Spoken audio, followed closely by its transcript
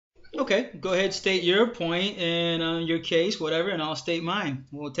Okay, go ahead, state your point and your case, whatever, and I'll state mine.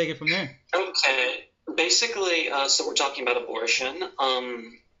 We'll take it from there. Okay. Basically, so we're talking about abortion.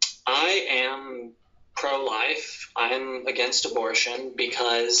 I am pro-life. I'm against abortion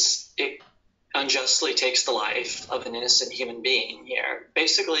because it unjustly takes the life of an innocent human being here.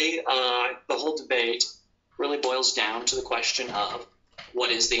 Basically, the whole debate really boils down to the question of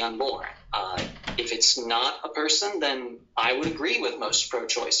what is the unborn? If it's not a person, then I would agree with most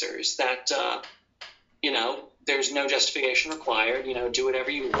pro-choicers that, there's no justification required, do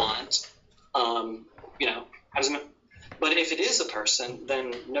whatever you want, but if it is a person,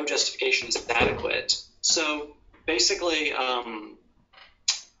 then no justification is adequate. So basically, I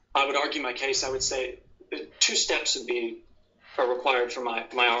would argue my case. I would say two steps are required for my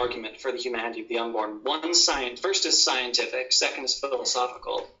argument for the humanity of the unborn. First is scientific, second is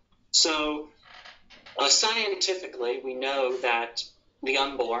philosophical. So scientifically, we know that the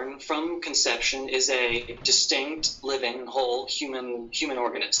unborn from conception is a distinct, living, whole human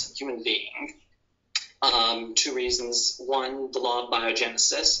organism, human being. Two reasons. One, the law of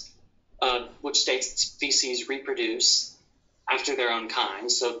biogenesis, which states that species reproduce after their own kind.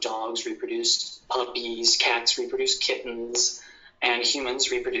 So dogs reproduce puppies, cats reproduce kittens, and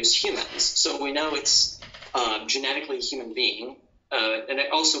humans reproduce humans. So we know it's genetically a human being. And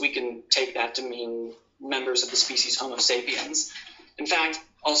also we can take that to mean members of the species Homo sapiens. In fact,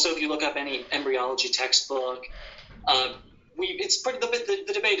 also if you look up any embryology textbook, the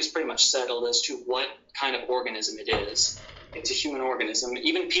debate is pretty much settled as to what kind of organism it is. It's a human organism.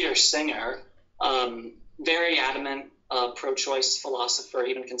 Even Peter Singer, very adamant pro-choice philosopher,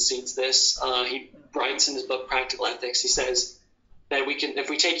 even concedes this. He writes in his book Practical Ethics. He says that if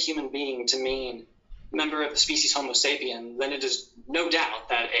we take human being to mean member of the species Homo sapien, then it is no doubt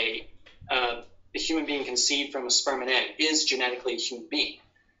that a human being conceived from a sperm and egg is genetically a human being.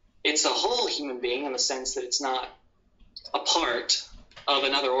 It's a whole human being in the sense that it's not a part of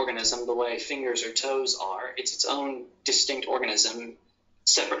another organism the way fingers or toes are. It's its own distinct organism,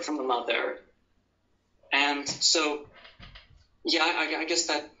 separate from the mother. And so, yeah, I guess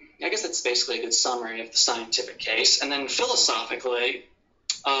that's basically a good summary of the scientific case. And then philosophically,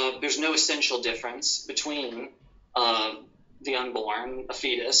 there's no essential difference between the unborn, a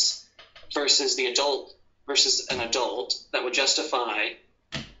fetus, versus an adult that would justify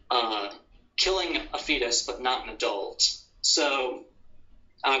killing a fetus but not an adult. So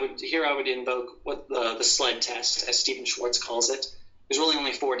I would invoke what the SLED test, as Stephen Schwartz calls it. There's really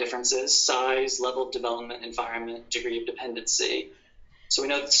only 4 differences: size, level of development, environment, degree of dependency. So we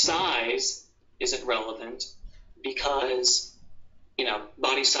know that size isn't relevant because,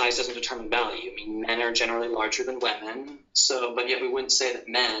 body size doesn't determine value. I mean, men are generally larger than women, but yet we wouldn't say that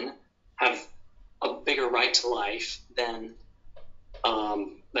men have a bigger right to life than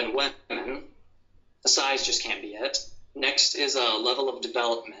women. The size just can't be it. Next is a level of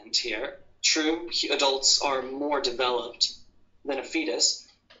development here. True, adults are more developed than a fetus,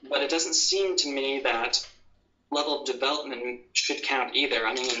 but it doesn't seem to me that level of development should count either.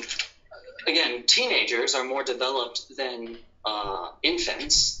 I mean, again, teenagers are more developed than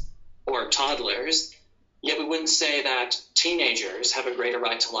infants or toddlers, yet we wouldn't say that teenagers have a greater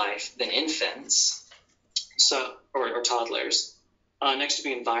right to life than infants or toddlers. Next would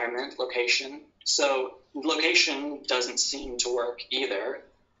be environment, location. So location doesn't seem to work either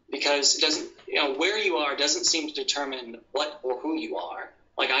because it doesn't, where you are doesn't seem to determine what or who you are.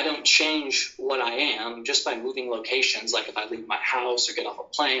 Like, I don't change what I am just by moving locations. Like, if I leave my house or get off a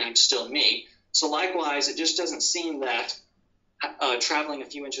plane, I'm still me. So likewise, it just doesn't seem that traveling a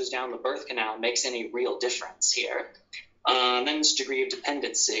few inches down the birth canal makes any real difference here. Then it's degree of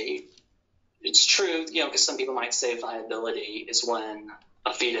dependency. It's true, because some people might say viability is when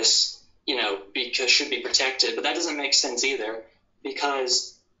a fetus, should be protected, but that doesn't make sense either,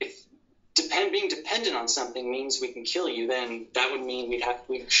 because if being dependent on something means we can kill you, then that would mean we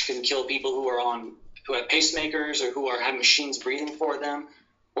can kill people who have pacemakers or who have machines breathing for them,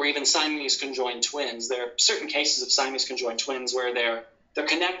 or even Siamese conjoined twins. There are certain cases of Siamese conjoined twins where they're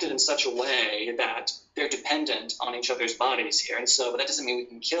connected in such a way that they're dependent on each other's bodies here. And so, but that doesn't mean we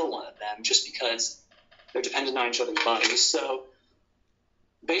can kill one of them just because they're dependent on each other's bodies. So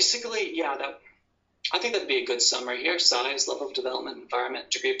basically, yeah, I think that'd be a good summary here: size, level of development, environment,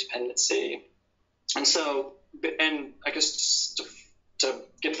 degree of dependency. And so, and I guess to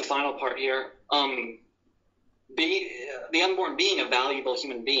get to the final part here, the unborn being a valuable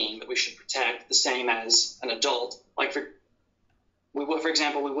human being that we should protect, the same as an adult. Like for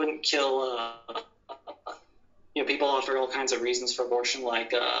example, we wouldn't kill. People offer all kinds of reasons for abortion,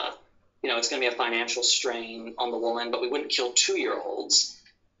 like it's going to be a financial strain on the woman, but we wouldn't kill 2-year-olds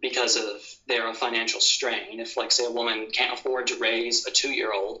because of their financial strain. If, like, say, a woman can't afford to raise a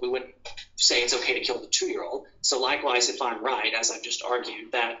 2-year-old, we wouldn't say it's okay to kill the 2-year-old. So likewise, if I'm right, as I've just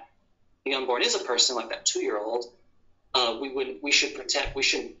argued, that the unborn is a person like that 2-year-old, we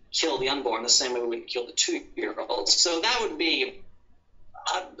should kill the unborn the same way we wouldn't kill the 2-year-old. So that would be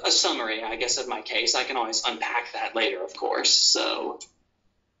a summary, I guess, of my case. I can always unpack that later, of course. So,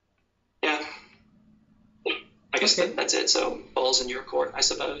 yeah. I guess that's it. So, ball's in your court, I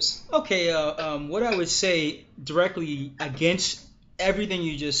suppose. Okay, what I would say directly against everything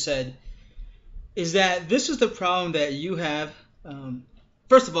you just said is that this is the problem that you have.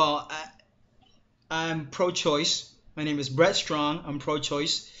 First of all, I'm pro-choice. My name is Brett Strong. I'm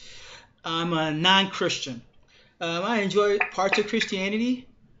pro-choice. I'm a non-Christian. I enjoy parts of Christianity,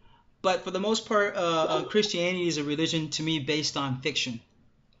 but for the most part, Christianity is a religion to me based on fiction.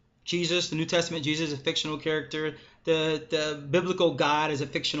 Jesus, the New Testament Jesus, is a fictional character. The biblical God is a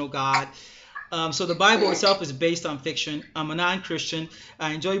fictional God. So the Bible itself is based on fiction. I'm a non-Christian.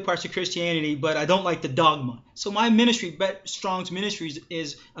 I enjoy parts of Christianity, but I don't like the dogma. So my ministry, Brett Strong's ministry,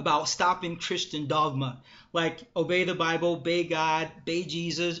 is about stopping Christian dogma. Like, obey the Bible, obey God, obey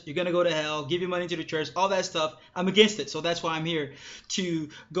Jesus. You're going to go to hell. Give your money to the church. All that stuff. I'm against it. So that's why I'm here, to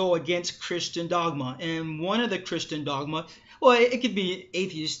go against Christian dogma. And one of the Christian dogma, well, it could be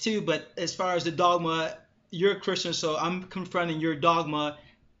atheist too, but as far as the dogma, you're a Christian, so I'm confronting your dogma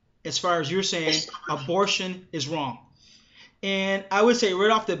as far as you're saying abortion is wrong. And I would say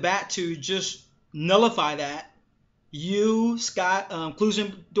right off the bat, to just nullify that, you, Scott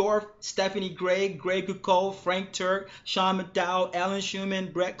Klusendorf, Stephanie Gray, Greg Gucko, Frank Turk, Sean McDowell, Alan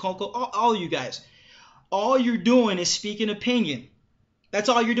Schumann, Brett Kunkel, all you guys, all you're doing is speaking opinion. That's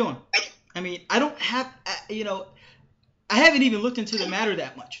all you're doing. I mean, I don't have, I haven't even looked into the matter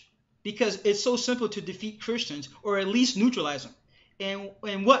that much, because it's so simple to defeat Christians, or at least neutralize them.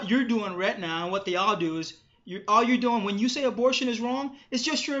 And what you're doing right now, and what they all do, is all you're doing when you say abortion is wrong, it's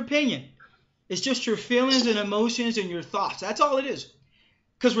just your opinion. It's just your feelings and emotions and your thoughts. That's all it is.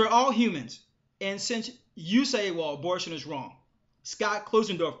 Because we're all humans. And since you say, well, abortion is wrong. Scott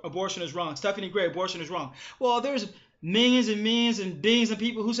Klusendorf, abortion is wrong. Stephanie Gray, abortion is wrong. Well, there's millions and millions and billions of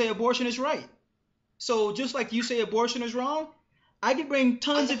people who say abortion is right. So just like you say abortion is wrong, I could bring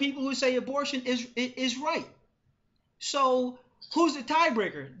tons of people who say abortion is right. So who's the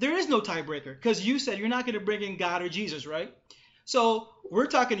tiebreaker? There is no tiebreaker, because you said you're not going to bring in God or Jesus, right? So we're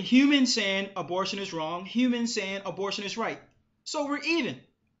talking humans saying abortion is wrong, humans saying abortion is right. So we're even.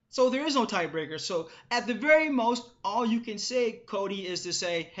 So there is no tiebreaker. So at the very most, all you can say, Cody, is to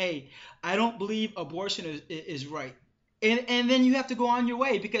say, hey, I don't believe abortion is right. And then you have to go on your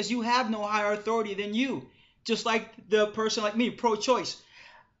way, because you have no higher authority than you. Just like the person like me, pro-choice.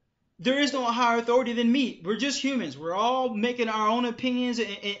 There is no higher authority than me. We're just humans. We're all making our own opinions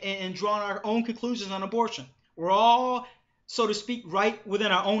and drawing our own conclusions on abortion. We're all, so to speak, right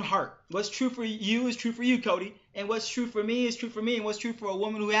within our own heart. What's true for you is true for you, Cody. And what's true for me is true for me. And what's true for a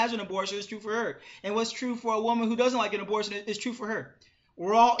woman who has an abortion is true for her. And what's true for a woman who doesn't like an abortion is true for her.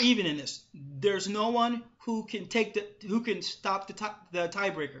 We're all even in this. There's no one who can stop the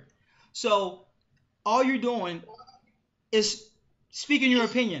tiebreaker. So all you're doing is speaking your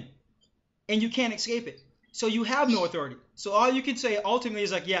opinion, and you can't escape it. So you have no authority. So all you can say ultimately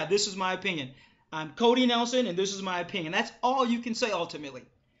is like, yeah, this is my opinion. I'm Cody Nelson, and this is my opinion. That's all you can say ultimately.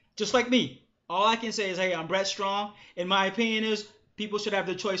 Just like me. All I can say is, hey, I'm Brett Strong, and my opinion is people should have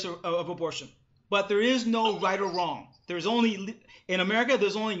the choice of abortion. But there is no right or wrong. There's only, in America,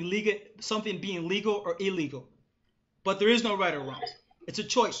 there's only something being legal or illegal. But there is no right or wrong. It's a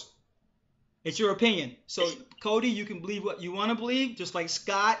choice. It's your opinion. So, Cody, you can believe what you want to believe, just like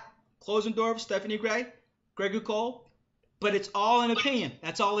Scott Klusendorf, Stephanie Gray, Greg Cole. But it's all an opinion.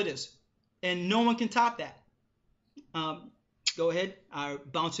 That's all it is. And no one can top that. Go ahead. I'll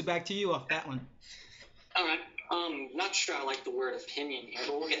bounce it back to you off that one. All right. Not sure I like the word opinion here,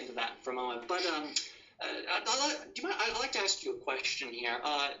 but we'll get into that for a moment. But I'd like to ask you a question here.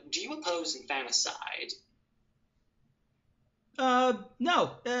 Do you oppose infanticide?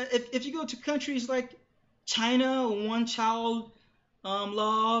 No. If you go to countries like China, one-child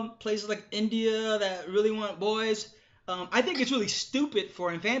law, places like India that really want boys, I think it's really stupid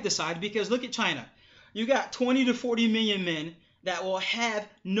for infanticide, because look at China. You got 20 to 40 million men that will have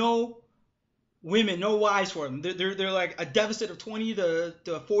no women, no wives for them. They're like a deficit of 20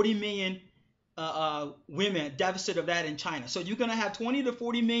 to 40 million women, deficit of that in China. So you're going to have 20 to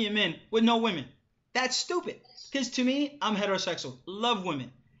 40 million men with no women. That's stupid. Because to me, I'm heterosexual, love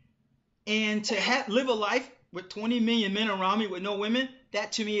women. And to live a life with 20 million men around me with no women,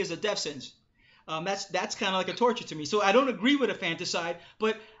 that to me is a death sentence. That's kind of like a torture to me. So I don't agree with infanticide,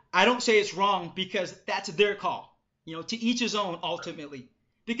 but I don't say it's wrong because that's their call. To each his own ultimately.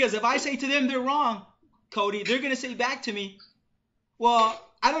 Because if I say to them they're wrong, Cody, they're going to say back to me, well,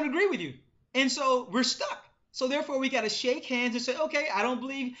 I don't agree with you. And so we're stuck. So therefore we got to shake hands and say, okay, I don't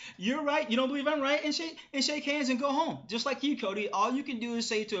believe you're right. You don't believe I'm right, and shake hands and go home. Just like you, Cody. All you can do is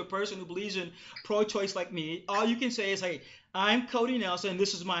say to a person who believes in pro-choice like me, all you can say is, hey, I'm Cody Nelson.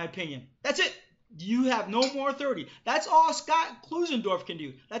 This is my opinion. That's it. You have no more authority. That's all Scott Klusendorf can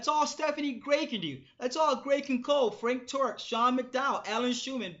do. That's all Stephanie Gray can do. That's all Greg Kincaid, Frank Turk, Sean McDowell, Alan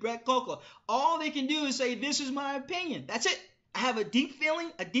Schumann, Brett Coker. All they can do is say, this is my opinion. That's it. I have a deep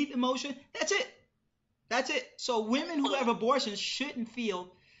feeling, a deep emotion. That's it. That's it. So women who have abortions shouldn't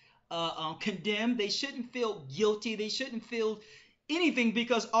feel condemned. They shouldn't feel guilty. They shouldn't feel anything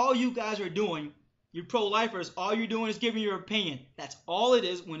because all you guys are doing, you pro-lifers, all you're doing is giving your opinion. That's all it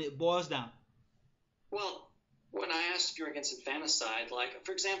is when it boils down. Well, when I asked if you were against infanticide, like,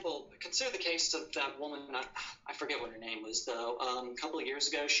 for example, consider the case of that woman, I forget what her name was, though. A couple of years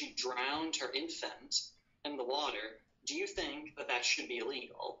ago, she drowned her infant in the water. Do you think that should be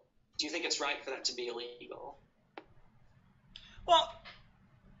illegal? Do you think it's right for that to be illegal? Well,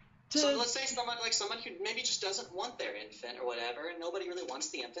 so let's say someone who maybe just doesn't want their infant or whatever, and nobody really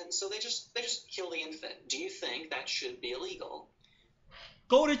wants the infant, so they just kill the infant. Do you think that should be illegal?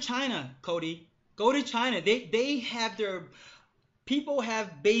 Go to China, Cody. Go to China. They have people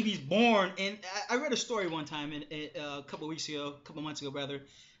have babies born, and I read a story one time a couple months ago, rather,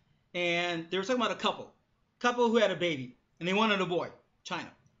 and they were talking about a couple who had a baby, and they wanted a boy, China,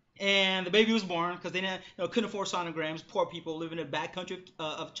 and the baby was born because they couldn't afford sonograms. Poor people living in the back country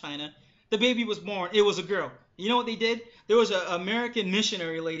of China. The baby was born. It was a girl. You know what they did? There was an American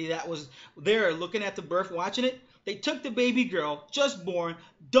missionary lady that was there looking at the birth, watching it. They took the baby girl, just born,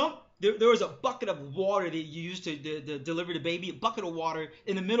 dumped. There was a bucket of water they used to deliver the baby, a bucket of water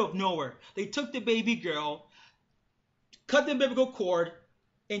in the middle of nowhere. They took the baby girl, cut the umbilical cord,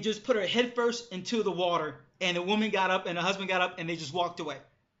 and just put her head first into the water. And the woman got up and the husband got up and they just walked away.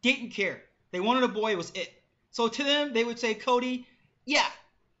 Didn't care. They wanted a boy, it was it. So to them, they would say, Cody, yeah,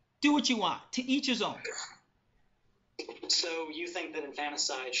 do what you want. To each his own. So you think that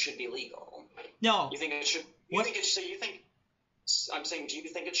infanticide should be legal? No. You think it should? I'm saying, do you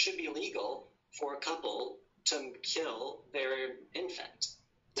think it should be illegal for a couple to kill their infant,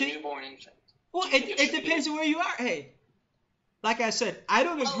 newborn infant? Well, it depends on where you are. Hey, like I said, I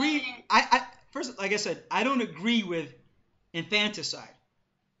don't agree. First, like I said, I don't agree with infanticide.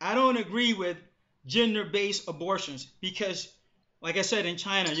 I don't agree with gender-based abortions because, like I said, in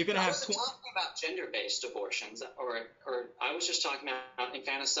China, you're going to have... I wasn't talking about gender-based abortions, or I was just talking about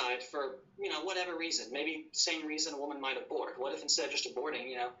infanticide for, whatever reason. Maybe the same reason a woman might abort. What if instead of just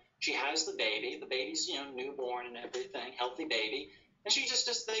aborting, she has the baby's, newborn and everything, healthy baby, and she they just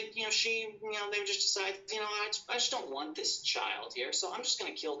decide, I just don't want this child here, so I'm just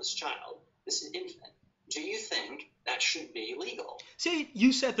going to kill this child, this infant. Do you think that should be legal? See,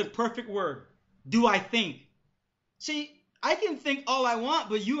 you said the perfect word. Do I think? See, I can think all I want,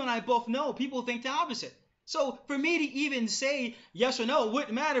 but you and I both know people think the opposite. So for me to even say yes or no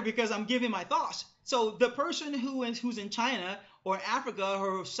wouldn't matter because I'm giving my thoughts. So the person who's in China or Africa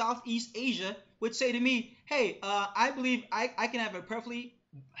or Southeast Asia would say to me, hey, I believe I can have a perfectly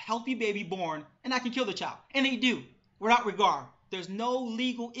healthy baby born and I can kill the child. And they do, without regard. There's no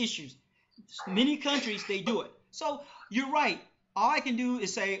legal issues. Many countries, they do it. So you're right. All I can do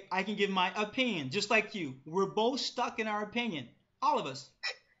is say I can give my opinion, just like you. We're both stuck in our opinion, all of us.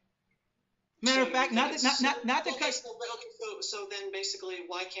 Matter of fact, not the case. So then, basically,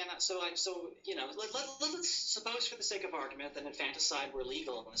 why can't I? Let's suppose, for the sake of argument, that infanticide were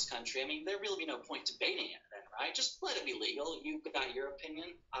legal in this country. I mean, there really be no point debating it, then, right? Just let it be legal. You've got your opinion.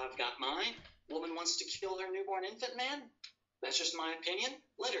 I've got mine. Woman wants to kill her newborn infant, man. That's just my opinion.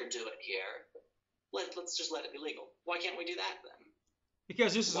 Let her do it here. Let's just let it be legal. Why can't we do that then?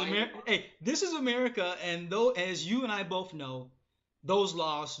 Because this is America. Hey, this is America, and though, as you and I both know, those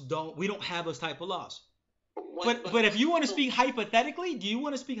laws we don't have those type of laws. But if you want to speak hypothetically, do you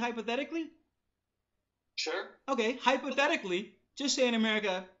want to speak hypothetically? Sure. Okay, hypothetically, just say in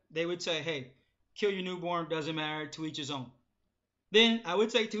America, they would say, hey, kill your newborn, doesn't matter, to each his own. Then I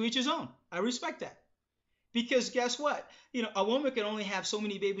would say to each his own. I respect that. Because guess what? A woman can only have so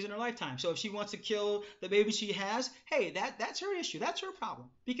many babies in her lifetime. So if she wants to kill the baby she has, hey, that's her issue. That's her problem.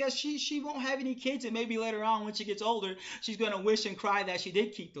 Because she won't have any kids, and maybe later on when she gets older, she's going to wish and cry that she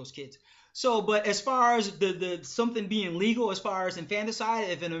did keep those kids. So, but as far as the something being legal, as far as infanticide,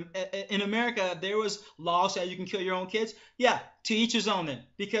 if in America there was laws that you can kill your own kids, yeah, to each his own then.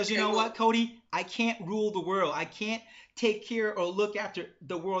 Because you know what, Cody? I can't rule the world. I can't take care or look after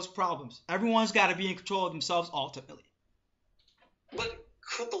the world's problems. Everyone's got to be in control of themselves ultimately. But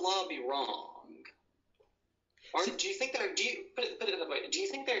could the law be wrong? Or do you think there? Do you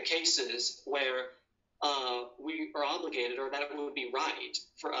think there are cases where we are obligated, or that it would be right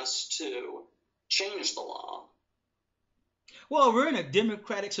for us to change the law? Well, we're in a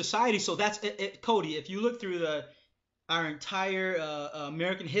democratic society, so that's it, Cody. If you look through our entire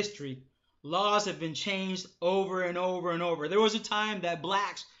American history, laws have been changed over and over and over. There was a time that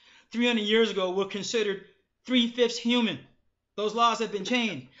blacks 300 years ago were considered 3/5 human. Those laws have been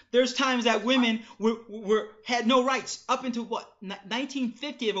changed. There's times that women had no rights up until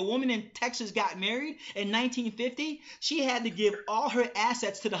 1950. If a woman in Texas got married in 1950, she had to give all her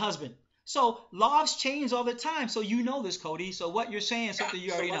assets to the husband. So laws change all the time. So you know this, Cody. So what you're saying is something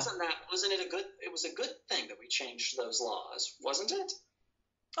you already know. Wasn't it it was a good thing that we changed those laws, wasn't it?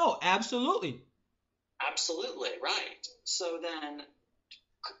 Oh, absolutely. Absolutely, right. So then,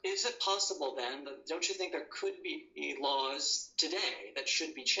 is it possible then, don't you think there could be laws today that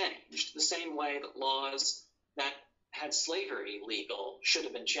should be changed, the same way that laws that had slavery legal should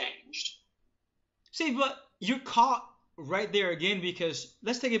have been changed? See, but you're caught right there again, because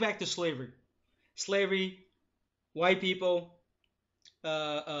let's take it back to slavery. Slavery, white people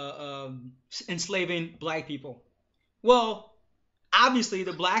enslaving black people. Well, obviously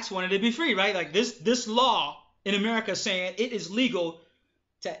the blacks wanted to be free, right? Like this law in America saying it is legal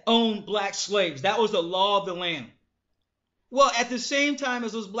to own black slaves. That was the law of the land. Well, at the same time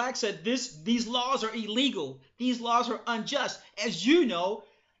as those blacks said these laws are illegal, these laws are unjust. As you know,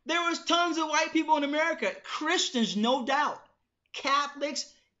 there was tons of white people in America, Christians, no doubt,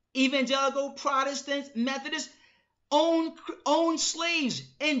 Catholics, evangelical, Protestants, Methodists, owned slaves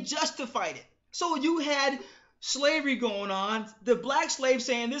and justified it. So you had slavery going on, the black slave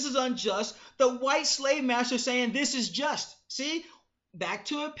saying this is unjust, the white slave master saying this is just. See? Back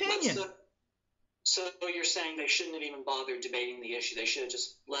to opinion. So you're saying they shouldn't have even bothered debating the issue. They should have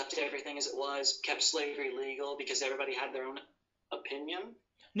just left everything as it was, kept slavery legal because everybody had their own opinion?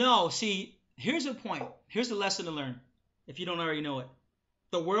 No, see, here's the point. Here's the lesson to learn, if you don't already know it.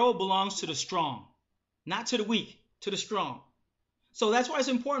 The world belongs to the strong, not to the weak, to the strong. So that's why it's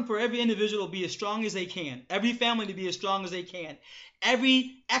important for every individual to be as strong as they can, every family to be as strong as they can,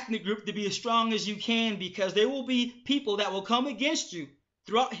 every ethnic group to be as strong as you can, because there will be people that will come against you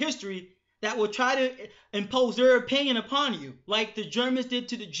throughout history that will try to impose their opinion upon you, like the Germans did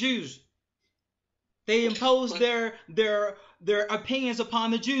to the Jews. They imposed their opinions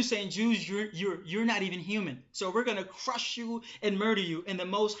upon the Jews, saying, Jews, you're not even human. So we're going to crush you and murder you in the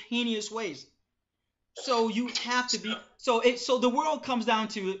most heinous ways. So you have to be, so the world comes down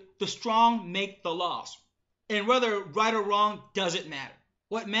to the strong make the laws. And whether right or wrong doesn't matter.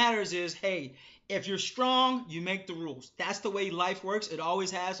 What matters is, hey, if you're strong, you make the rules. That's the way life works. It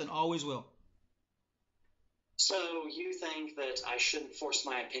always has and always will. So you think that I shouldn't force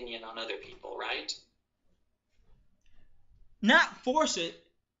my opinion on other people, right? Not force it.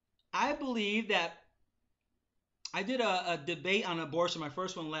 I believe that I did a debate on abortion, my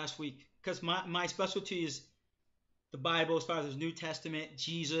first one last week, because my specialty is the Bible as far as the New Testament,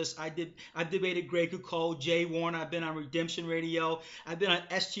 Jesus. I debated Greg Cole, Jay Warner. I've been on Redemption Radio. I've been on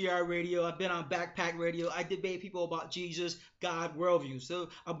SGR Radio. I've been on Backpack Radio. I debate people about Jesus, God, worldview. So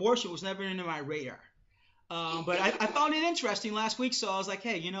abortion was never into my radar. But I found it interesting last week, so I was like,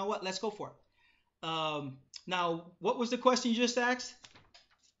 hey, you know what? Let's go for it. Now, what was the question you just asked?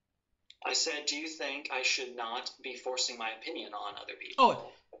 I said, do you think I should not be forcing my opinion on other people?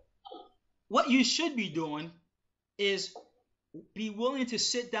 Oh, what you should be doing is be willing to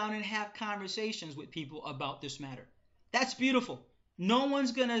sit down and have conversations with people about this matter. That's beautiful. No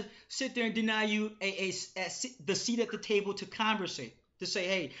one's going to sit there and deny you the seat at the table to conversate, to say,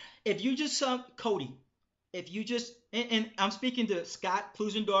 hey, if you just, Cody, if you just, and I'm speaking to Scott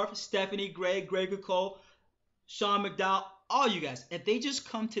Plusendorf, Stephanie, Greg Cole, Sean McDowell, all you guys, if they just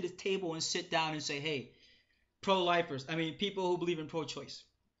come to the table and sit down and say, hey, pro-lifers, people who believe in pro-choice,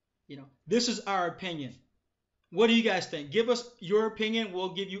 this is our opinion. What do you guys think? Give us your opinion.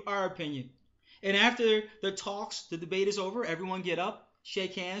 We'll give you our opinion. And after the talks, the debate is over, everyone get up,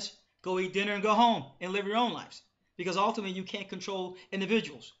 shake hands, go eat dinner, and go home and live your own lives. Because ultimately, you can't control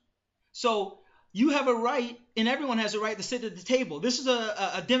individuals. So you have a right, and everyone has a right to sit at the table. This is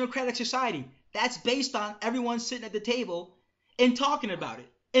a democratic society. That's based on everyone sitting at the table and talking about it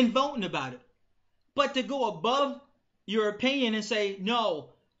and voting about it. But to go above your opinion and say, no,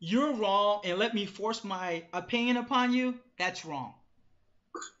 you're wrong, and let me force my opinion upon you, that's wrong.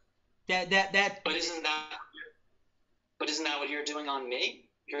 But isn't that what you're doing on me?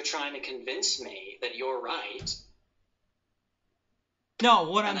 You're trying to convince me that you're right.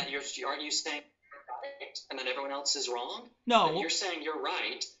 No, aren't you saying you're right and that everyone else is wrong? No. You're saying you're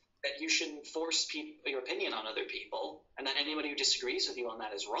right, that you shouldn't force your opinion on other people, and that anybody who disagrees with you on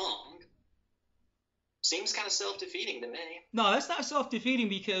that is wrong. Seems kind of self-defeating to me. No, that's not self-defeating,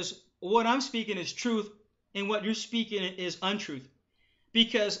 because what I'm speaking is truth and what you're speaking is untruth.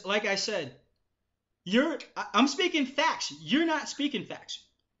 Because, like I said, I'm speaking facts. You're not speaking facts.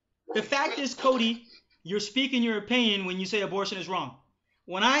 The fact is, Cody, you're speaking your opinion when you say abortion is wrong.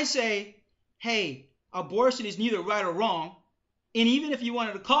 When I say, hey, abortion is neither right or wrong, and even if you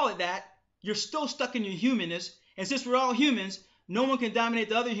wanted to call it that, you're still stuck in your humanness. And since we're all humans, no one can dominate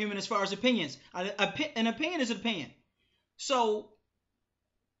the other human as far as opinions. An opinion is an opinion. So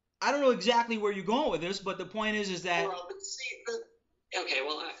I don't know exactly where you're going with this, but the point is that... Well, but see, okay,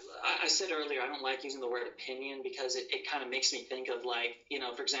 well, I said earlier I don't like using the word opinion because it kind of makes me think of, like,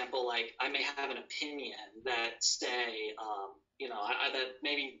 for example, like I may have an opinion that, say, that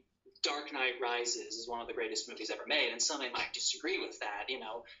maybe Dark Knight Rises is one of the greatest movies ever made, and somebody might disagree with that,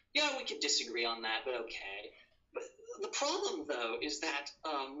 Yeah, we could disagree on that, but okay. But the problem, though, is that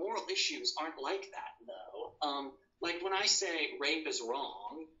moral issues aren't like that, though. Like when I say rape is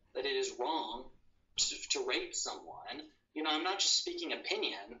wrong, that it is wrong to rape someone, I'm not just speaking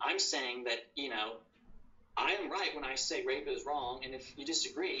opinion. I'm saying that, I am right when I say rape is wrong, and if you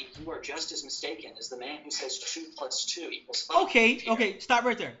disagree, you are just as mistaken as the man who says 2 + 2 = 5. Okay, stop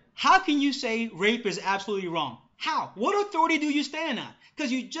right there. How can you say rape is absolutely wrong? How? What authority do you stand on?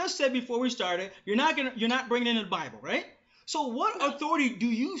 Because you just said before we started, you're not bringing in the Bible, right? So what authority do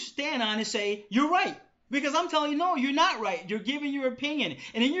you stand on to say you're right? Because I'm telling you, no, you're not right. You're giving your opinion,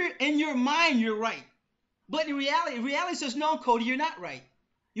 and in your mind, you're right. But in reality says, no, Cody, you're not right.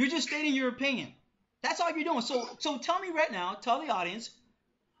 You're just stating your opinion. That's all you're doing. So tell me right now, tell the audience,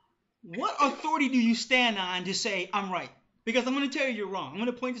 what authority do you stand on to say I'm right? Because I'm going to tell you you're wrong. I'm going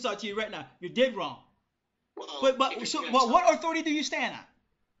to point this out to you right now. You're dead wrong. But what authority do you stand on?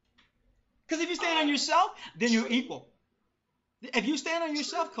 Because if you stand on yourself, then you're equal. If you stand on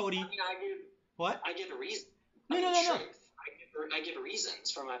yourself, Cody, what? I give a reason. No. I give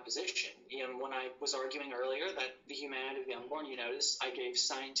reasons for my position. When I was arguing earlier that the humanity of the unborn, you notice I gave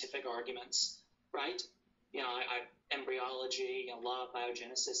scientific arguments. Right? Embryology, law of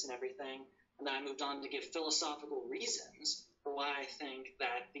biogenesis and everything. And then I moved on to give philosophical reasons for why I think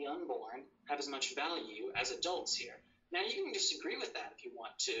that the unborn have as much value as adults here. Now, you can disagree with that if you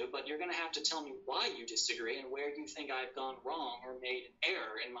want to, but you're going to have to tell me why you disagree and where you think I've gone wrong or made an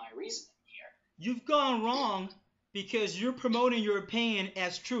error in my reasoning here. You've gone wrong because you're promoting your opinion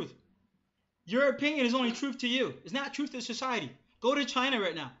as truth. Your opinion is only truth to you. It's not truth to society. Go to China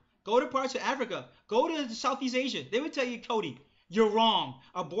right now. Go to parts of Africa. Go to Southeast Asia. They would tell you, Cody, you're wrong.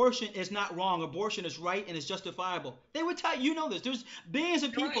 Abortion is not wrong. Abortion is right and it's justifiable. They would tell you, this. There's billions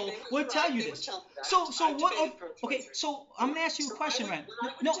of people would tell you this. So what? Okay, so I'm gonna ask you a question, man.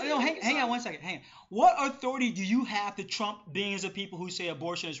 No, hang on one second. Hang on. What authority do you have to trump billions of people who say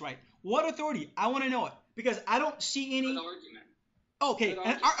abortion is right? What authority? I want to know it because I don't see any. An argument.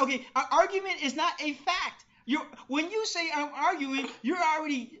 Okay, an argument is not a fact. When you say I'm arguing, you're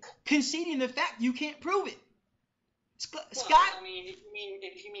already conceding the fact. You can't prove it. Scott? I mean,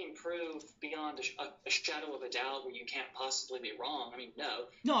 if you mean prove beyond a shadow of a doubt where you can't possibly be wrong, I mean,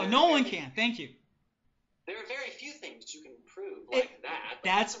 no. No one can. Thank you. There are very few things you can prove like that.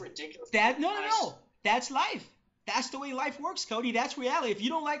 That's ridiculous. No. That's life. That's the way life works, Cody. That's reality. If you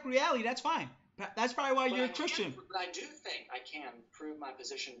don't like reality, that's fine. That's probably why you're a Christian. But I do think I can prove my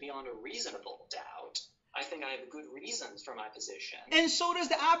position beyond a reasonable doubt. I think I have good reasons for my position. And so does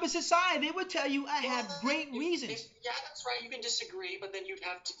the opposite side. They would tell you I have great reasons. Yeah, that's right. You can disagree, but then you'd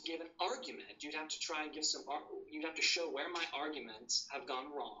have to give an argument. You'd have to try and give you'd have to show where my arguments have gone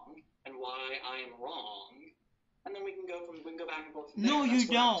wrong and why I am wrong. And then we can go back and forth from there. No, you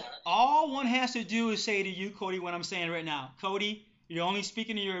don't. All one has to do is say to you, Cody, what I'm saying right now. Cody, you're only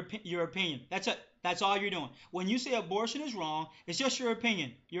speaking to your opinion. That's it. That's all you're doing. When you say abortion is wrong, it's just your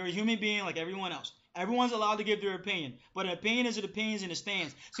opinion. You're a human being like everyone else. Everyone's allowed to give their opinion. But an opinion is an opinion and it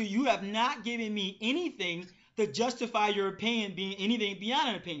stands. So you have not given me anything to justify your opinion being anything beyond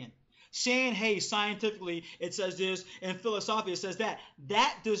an opinion. saying, hey, scientifically it says this and philosophically it says that.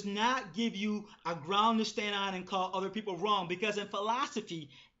 That does not give you a ground to stand on and call other people wrong, because in philosophy,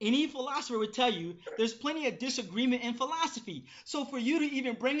 any philosopher would tell you there's plenty of disagreement in philosophy. So for you to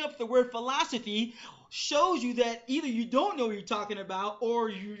even bring up the word philosophy shows you that either you don't know what you're talking about, or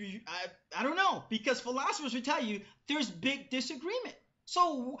I don't know, because philosophers would tell you there's big disagreement.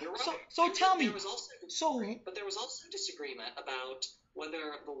 So tell me. But there was also disagreement about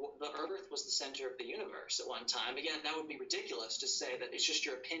whether the Earth was the center of the universe at one time. Again, that would be ridiculous to say that it's just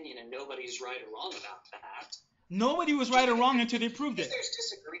your opinion and nobody's right or wrong about that. Nobody was right or wrong until they proved it. There's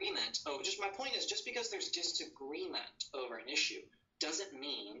disagreement. My point is, just because there's disagreement over an issue doesn't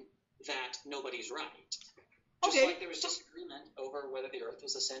mean that nobody's right. Just like there was disagreement over whether the Earth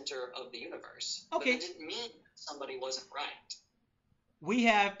was the center of the universe. Okay. But that didn't mean somebody wasn't right. We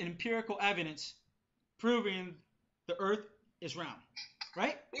have empirical evidence proving the Earth is round,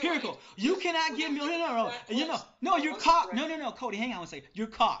 right? Empirical. Right. You cannot give me no. You're caught. No, Cody, hang on a second. You're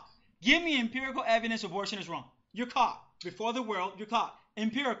caught. Give me empirical evidence abortion is wrong. You're caught before the world. You're caught.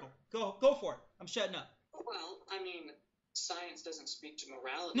 Empirical. Go for it. I'm shutting up. Well, I mean, science doesn't speak to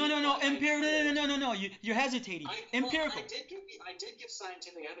morality. No. Empirical. No. You're hesitating. Empirical. I did give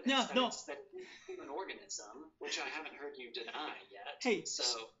scientific evidence that it's a human organism, which I haven't heard you deny yet. Hey, so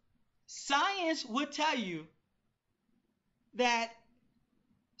science would tell you that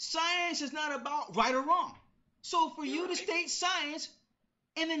science is not about right or wrong. So for you to state science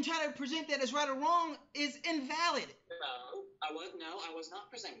and then try to present that as right or wrong is invalid. No, I was not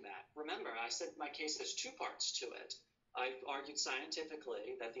presenting that. Remember, I said my case has two parts to it. I argued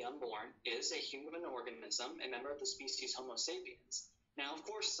scientifically that the unborn is a human organism, a member of the species Homo sapiens. Now, of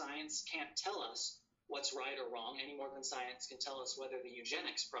course, science can't tell us what's right or wrong any more than science can tell us whether the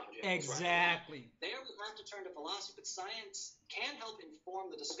eugenics project is right or wrong. There we have to turn to philosophy, but science can help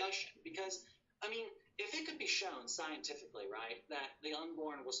inform the discussion because, I mean, if it could be shown scientifically, right, that the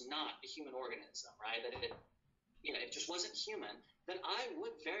unborn was not a human organism, right, that it just wasn't human, then I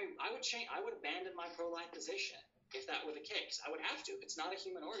would abandon my pro-life position if that were the case. I would have to. If it's not a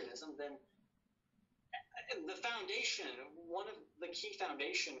human organism, then the foundation, one of the key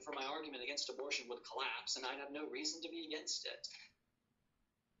foundation for my argument against abortion would collapse, and I'd have no reason to be against it.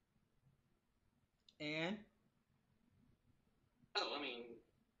 And?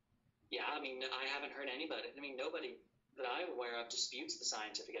 I haven't heard anybody. Nobody that I'm aware of disputes the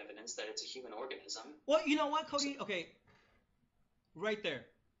scientific evidence that it's a human organism. Well, you know what, Cody? Okay, right there.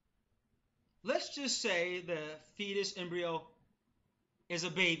 Let's just say the fetus embryo is a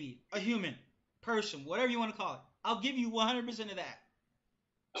baby, a human, person, whatever you want to call it. I'll give you 100% of that.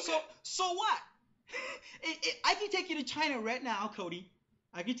 Okay. So what? I can take you to China right now, Cody.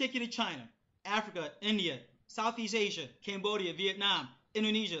 I can take you to China, Africa, India, Southeast Asia, Cambodia, Vietnam,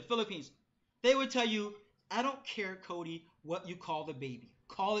 Indonesia, Philippines. They would tell you, I don't care, Cody, what you call the baby.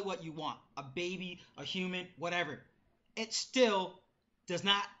 Call it what you want. A baby, a human, whatever. It still does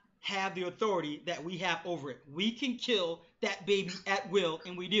not have the authority that we have over it. We can kill that baby at will,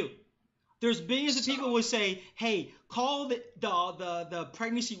 and we do. There's billions of people who will say, hey, call the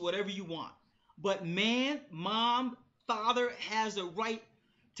pregnancy whatever you want. But man, mom, father has the right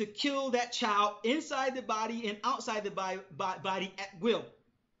to kill that child inside the body and outside the body at will.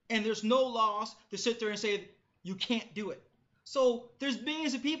 And there's no laws to sit there and say you can't do it. So there's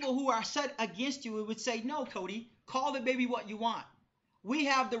billions of people who are set against you and would say, no, Cody, call the baby what you want. We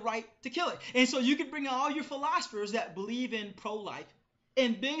have the right to kill it. And so you can bring all your philosophers that believe in pro-life,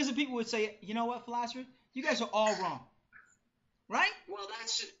 and billions of people would say, you know what, philosophers, you guys are all wrong. Right? Well,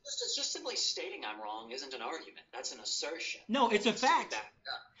 that's just simply stating I'm wrong isn't an argument. That's an assertion. No, it's a fact.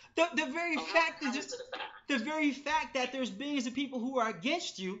 The very fact that there's billions of people who are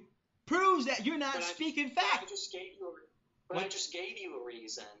against you proves that you're not speaking fact. I just gave you a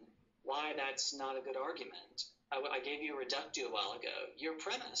reason why that's not a good argument. I gave you a reductio a while ago. Your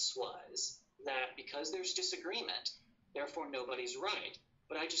premise was that because there's disagreement, therefore nobody's right.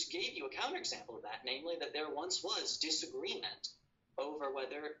 But I just gave you a counterexample of that, namely that there once was disagreement over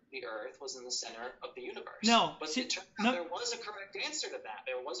whether the Earth was in the center of the universe. But it turned out there was a correct answer to that.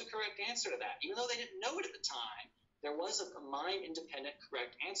 Even though they didn't know it at the time, there was a mind-independent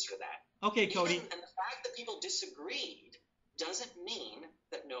correct anscer to that. Okay, Cody. And the fact that people disagreed doesn't mean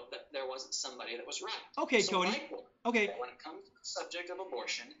that there wasn't somebody that was right. Okay, Cody. When it comes to the subject of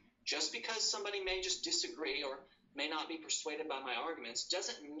abortion, just because somebody may just disagree or may not be persuaded by my arguments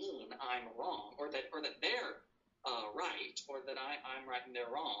doesn't mean I'm wrong or that they're right or that I'm right and they're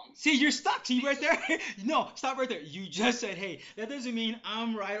wrong. See, you're stuck. See, right there? No, stop right there. You just said, hey, that doesn't mean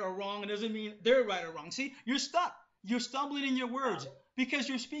I'm right or wrong. It doesn't mean they're right or wrong. See, you're stuck. You're stumbling in your words because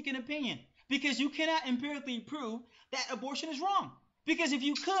you're speaking opinion. Because you cannot empirically prove that abortion is wrong. Because if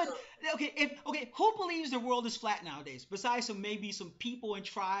you could, who believes the world is flat nowadays? Besides maybe some people and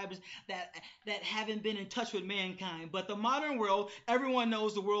tribes that haven't been in touch with mankind. But the modern world, everyone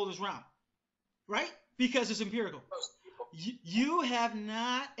knows the world is round, right? Because it's empirical. You have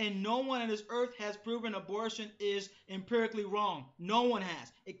not, and no one on this earth has proven abortion is empirically wrong. No one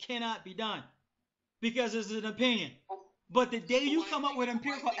has. It cannot be done because it's an opinion. But the day you come up with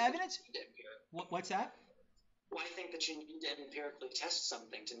empirical evidence, what's that? Why think that you need to empirically test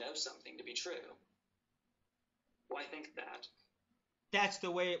something to know something to be true? Why think that? That's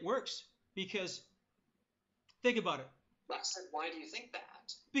the way it works. Because, think about it. I said, why do you think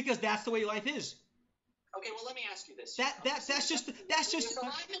that? Because that's the way life is. Okay, well, let me ask you this. That's just. So if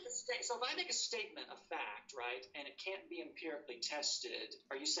I make a statement of fact, right, and it can't be empirically tested,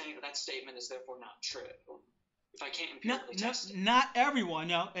 are you saying that statement is therefore not true? If I can't empirically test it. Not everyone.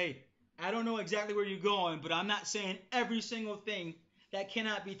 Now, hey, I don't know exactly where you're going, but I'm not saying every single thing that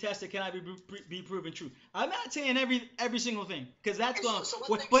cannot be tested cannot be proven true. I'm not saying every single thing, because that's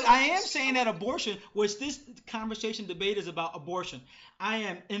going. But I am saying that abortion, which this conversation debate is about abortion. I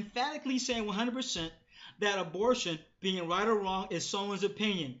am emphatically saying 100% that abortion, being right or wrong, is someone's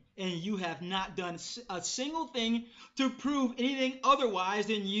opinion, and you have not done a single thing to prove anything otherwise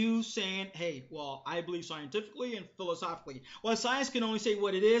than you saying, hey, well, I believe scientifically and philosophically. Well, science can only say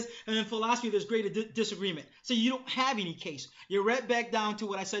what it is, and in philosophy there's great disagreement. So you don't have any case. You're right back down to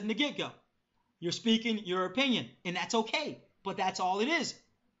what I said in the get-go. You're speaking your opinion, and that's okay, but that's all it is.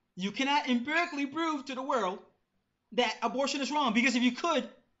 You cannot empirically prove to the world that abortion is wrong, because if you could,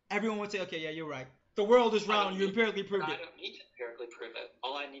 everyone would say, okay, yeah, you're right. The world is round. You empirically proved it. I don't need to empirically prove it.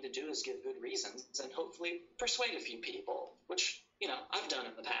 All I need to do is give good reasons and hopefully persuade a few people, which, I've done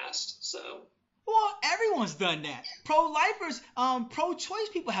in the past. So. Well, everyone's done that. Pro-lifers, pro-choice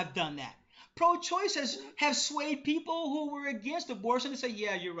people have done that. Pro-choice have swayed people who were against abortion to say,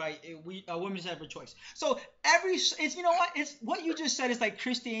 yeah, you're right. Women have a choice. So it's what you just said is like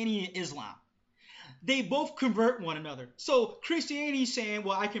Christianity and Islam. They both convert one another. So Christianity is saying,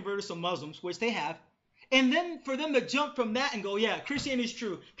 well, I converted some Muslims, which they have. And then for them to jump from that and go, yeah, Christianity is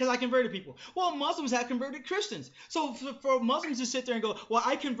true because I converted people. Well, Muslims have converted Christians. So for Muslims to sit there and go, well,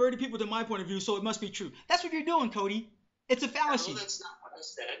 I converted people to my point of view, so it must be true. That's what you're doing, Cody. It's a fallacy. No, that's not what I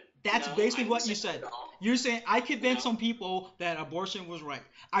said. That's basically what you said. You're saying, I convinced some people that abortion was right.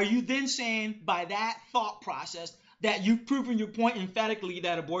 Are you then saying by that thought process that you've proven your point emphatically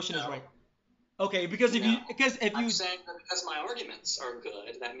that abortion is right? Okay, because I'm saying that because my arguments are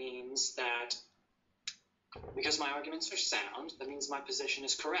good, that means that because my arguments are sound, that means my position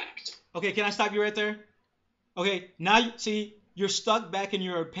is correct. Okay, can I stop you right there? Okay, now you're stuck back in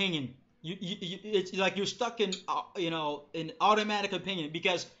your opinion. It's like you're stuck in an automatic opinion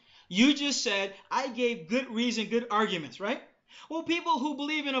because you just said I gave good reason, good arguments, right? Well, people who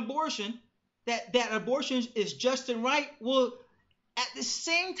believe in abortion, that abortion is just and right, will at the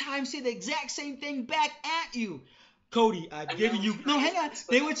same time say the exact same thing back at you. Cody, I've given you... No, hang on.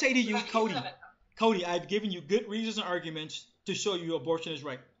 They would say to you, Cody, I've given you good reasons and arguments to show you abortion is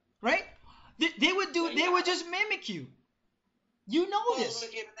right. Right? They would just mimic you. You know this.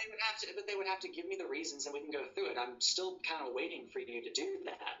 Yeah, but they would have to give me the reasons and we can go through it. I'm still kind of waiting for you to do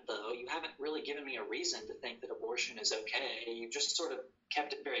that, though. You haven't really given me a reason to think that abortion is okay. You've just sort of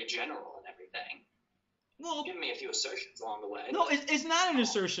kept it very general and everything. Well, give me a few assertions along the way. No, it's not an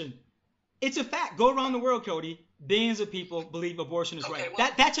assertion. It's a fact. Go around the world, Cody. Billions of people believe abortion is right. Well,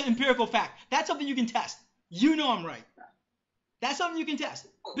 that's an empirical fact. That's something you can test. You know I'm right. That's something you can test.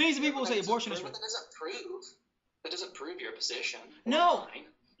 Billions of people say abortion is right. That doesn't prove your position. No. Mine.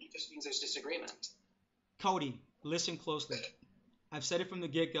 It just means there's disagreement. Cody, listen closely. I've said it from the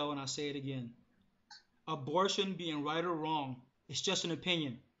get-go and I'll say it again. Abortion being right or wrong, it's just an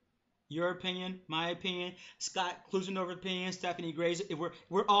opinion. Your opinion, my opinion, Scott Klusendorf's opinion, Stephanie Gray's,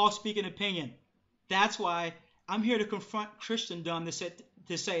 we're all speaking opinion. That's why I'm here to confront Christendom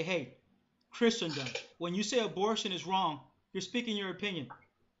to say, hey, Christendom, when you say abortion is wrong, you're speaking your opinion.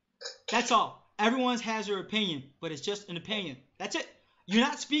 That's all. Everyone has their opinion, but it's just an opinion. That's it. You're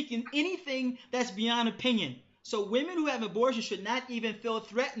not speaking anything that's beyond opinion. So women who have abortion should not even feel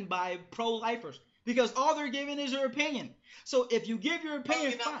threatened by pro-lifers because all they're giving is their opinion. So if you give your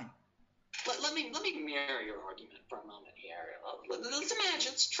opinion, fine. Let me mirror your argument for a moment here.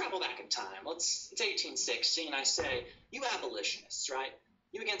 Let's travel back in time. It's 1860, and I say, you abolitionists, right?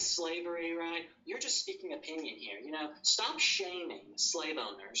 You against slavery, right? You're just speaking opinion here. Stop shaming slave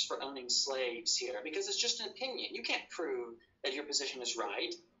owners for owning slaves here because it's just an opinion. You can't prove that your position is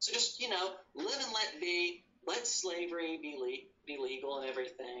right. So just, live and let be. let slavery be legal and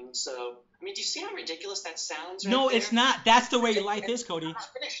everything. So, I mean, do you see how ridiculous that sounds right No, there? it's not. That's the way life is, Cody. I'm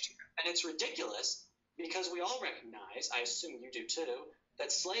not finished here. And it's ridiculous because we all recognize, I assume you do too,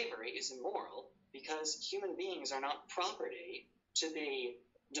 that slavery is immoral because human beings are not property to be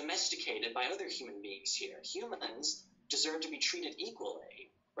domesticated by other human beings here. Humans deserve to be treated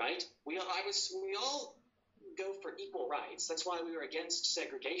equally, right? We all go for equal rights. That's why we were against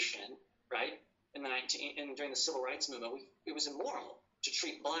segregation, right? During the civil rights movement, it was immoral to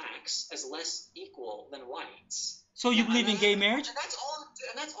treat blacks as less equal than whites. So you believe in gay marriage? And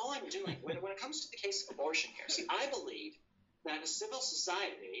that's all I'm doing. When it comes to the case of abortion here, see, I believe that a civil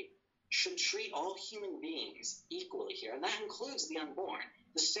society should treat all human beings equally here, and that includes the unborn.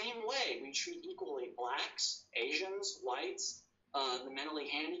 The same way we treat equally blacks, Asians, whites, the mentally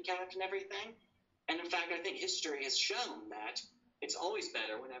handicapped and everything. And in fact, I think history has shown that it's always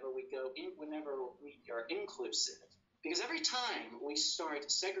better whenever we are inclusive. Because every time we start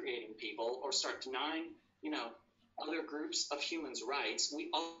segregating people or start denying, other groups of humans' rights,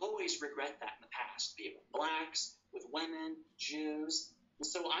 we always regret that in the past. Be it with blacks, with women, Jews. And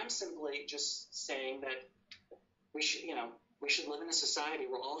so I'm simply just saying that we should live in a society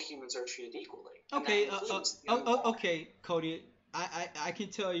where all humans are treated equally. Okay, okay, Cody. I can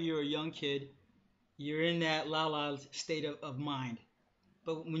tell you're a young kid. You're in that la-la state of mind.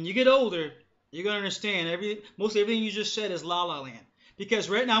 But when you get older, you're going to understand most everything you just said is la-la land. Because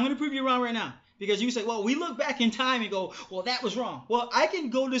right now, I'm going to prove you wrong right now. Because you say, well, we look back in time and go, well, that was wrong. Well, I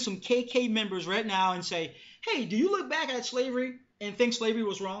can go to some KK members right now and say, hey, do you look back at slavery and think slavery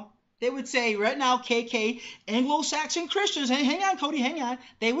was wrong? They would say right now, KK, Anglo-Saxon Christians, hang on, Cody, hang on.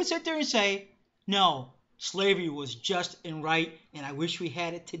 They would sit there and say, no, slavery was just and right, and I wish we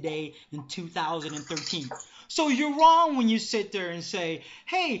had it today in 2013. So you're wrong when you sit there and say,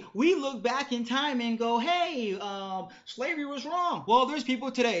 hey, we look back in time and go, hey, slavery was wrong. Well, there's people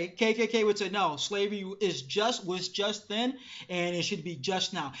today, KKK would say, no, slavery was just then, and it should be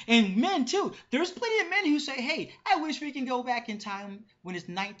just now. And men, too. There's plenty of men who say, hey, I wish we can go back in time when it's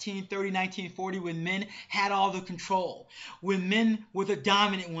 1930, 1940, when men had all the control, when men were the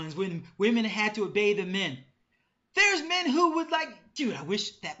dominant ones, when women had to obey the men. There's men who would like, dude, I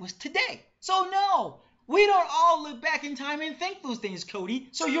wish that was today. So no. We don't all look back in time and think those things, Cody.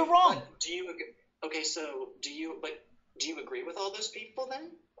 So you're wrong. Do you agree with all those people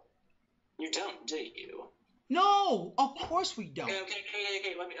then? You don't, do you? No, of course we don't. Okay.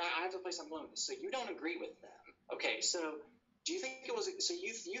 I have to play something with this. So you don't agree with them. Okay, so do you think it was? So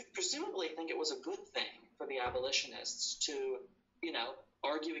you presumably think it was a good thing for the abolitionists to,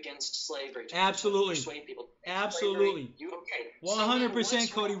 argue against slavery? To Absolutely. Persuade people. Absolutely. Okay.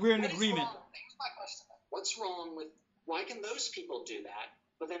 100%, Cody. We're in agreement. Here's my question. What's wrong with? Why can those people do that,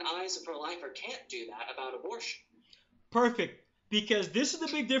 but then I, as a pro-lifer, can't do that about abortion? Perfect. Because this is the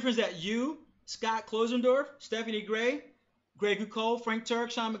big difference that you, Scott Klosendorf, Stephanie Gray, Greg Ucole, Frank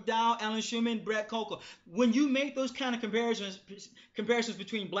Turk, Sean McDowell, Alan Schumann, Brett Kokel, when you make those kind of comparisons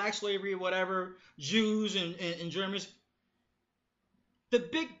between black slavery, whatever, Jews and Germans, the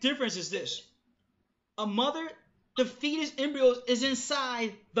big difference is this. A mother, the fetus embryo is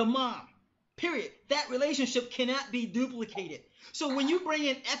inside the mom. Period. That relationship cannot be duplicated. So when you bring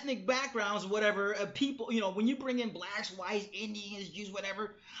in ethnic backgrounds, whatever, people, when you bring in blacks, whites, Indians, Jews,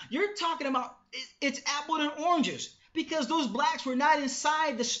 whatever, you're talking about it's apples and oranges. Because those blacks were not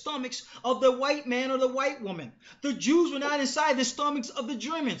inside the stomachs of the white man or the white woman. The Jews were not inside the stomachs of the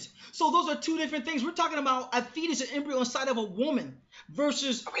Germans. So those are two different things. We're talking about a fetus, an embryo inside of a woman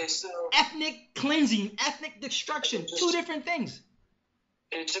versus ethnic cleansing, ethnic destruction. Two different things.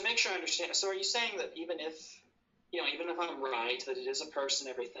 And to make sure I understand, so are you saying that even if I'm right, that it is a person,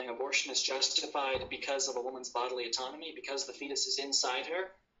 everything, abortion is justified because of a woman's bodily autonomy, because the fetus is inside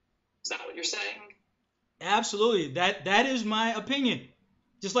her? Is that what you're saying? Absolutely. That is my opinion.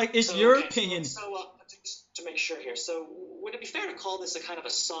 Just like it's your opinion. So just to make sure here, so would it be fair to call this a kind of a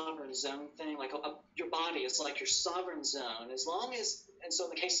sovereign zone thing? Like your body is like your sovereign zone, as long as, and so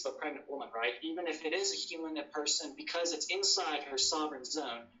in the case of a pregnant woman, right, even if it is a human, a person, because it's inside her sovereign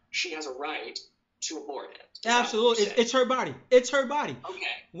zone, she has a right to abort it. Absolutely. It's her body. It's her body. Okay.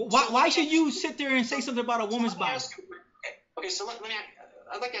 Why should you sit there and say something about a woman's body? Okay, so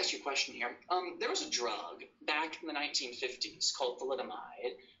I'd like to ask you a question here. There was a drug back in the 1950s called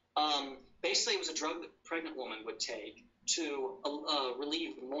thalidomide. Basically, it was a drug that a pregnant woman would take to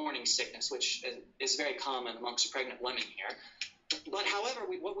relieve morning sickness, which is very common amongst pregnant women here. But however,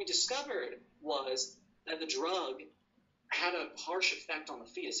 what we discovered was that the drug had a harsh effect on the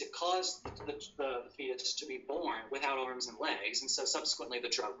fetus. It caused the fetus to be born without arms and legs, and so subsequently the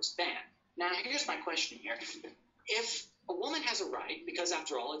drug was banned. Now, here's my question here. If a woman has a right, because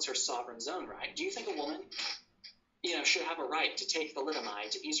after all, it's her sovereign zone right, do you think a woman, should have a right to take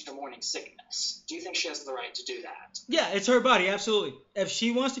thalidomide to ease her morning sickness? Do you think she has the right to do that? Yeah, it's her body, absolutely. If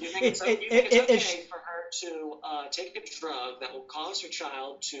she wants to, you think it's okay for her to take a drug that will cause her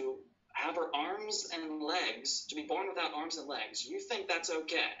child to have her arms and legs, to be born without arms and legs? You think that's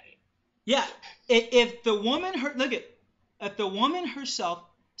okay? Yeah. If the woman, if the woman herself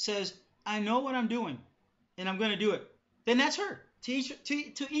says, I know what I'm doing, and I'm going to do it, then that's her. To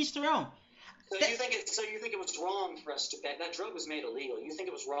each their own. So you think it was wrong for us to ban that drug was made illegal? You think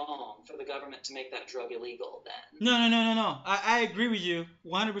it was wrong for the government to make that drug illegal then? No. I agree with you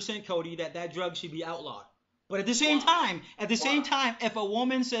 100%, Cody, that drug should be outlawed. But at the same time, if a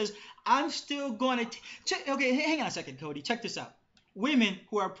woman says, I'm still going to okay, hang on a second, Cody. Check this out. Women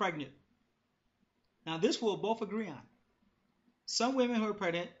who are pregnant. Now, this we'll both agree on. Some women who are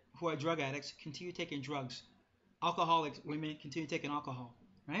pregnant, who are drug addicts, continue taking drugs. Alcoholics, women continue taking alcohol,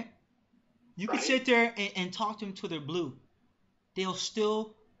 right? You could sit there and talk to them till they're blue. They'll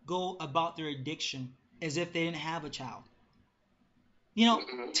still go about their addiction as if they didn't have a child.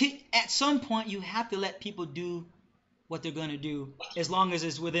 At some point, you have to let people do what they're going to do as long as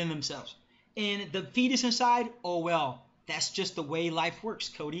it's within themselves. And the fetus inside, oh well, that's just the way life works,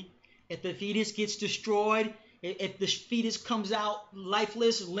 Cody. If the fetus gets destroyed, if the fetus comes out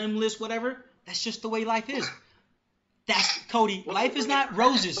lifeless, limbless, whatever, that's just the way life is. That's, Cody, life is not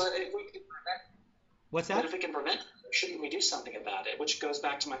roses. But if we can prevent, what's that? But if we can prevent it, shouldn't we do something about it? Which goes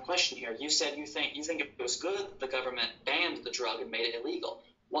back to my question here. You said you think it was good the government banned the drug and made it illegal.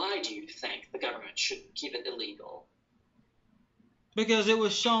 Why do you think the government should keep it illegal? Because it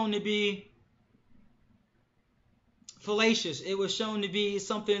was shown to be fallacious. It was shown to be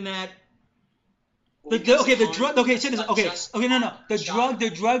something that the drug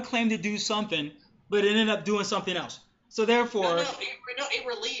claimed to do something, but it ended up doing something else. So therefore, it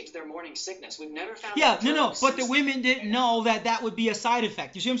relieved their morning sickness. We've never found. But the women didn't know that would be a side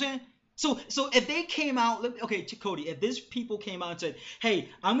effect. You see what I'm saying? So if they came out, okay, Cody, if these people came out and said, hey,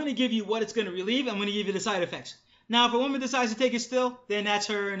 I'm going to give you what it's going to relieve, I'm going to give you the side effects. Now, if a woman decides to take it still, then that's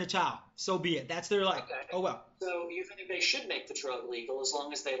her and the child. So be it. That's their life. Okay. Oh, well. So you think they should make the drug legal as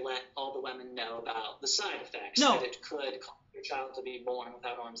long as they let all the women know about the side effects? No. That it could cause your child to be born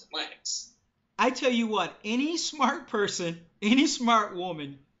without arms and legs? I tell you what, any smart person, any smart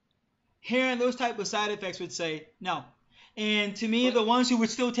woman, hearing those type of side effects would say no. And to me, the ones who would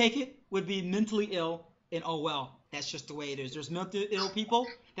still take it would be mentally ill, and oh well, that's just the way it is. There's mentally ill people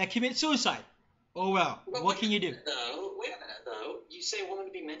that commit suicide. Oh well, what can you do? Wait a minute, though. You say a woman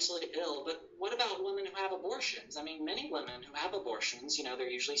to be mentally ill, but what about women who have abortions? I mean, many women who have abortions, they're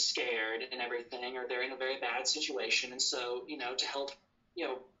usually scared and everything, or they're in a very bad situation, and so, to help,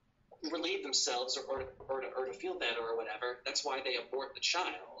 relieve themselves or to feel better or whatever, that's why they abort the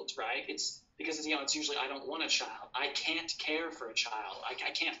child, right? It's because it's usually, I don't want a child. I can't care for a child. I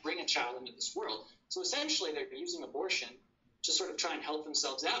can't bring a child into this world. So essentially, they're using abortion to sort of try and help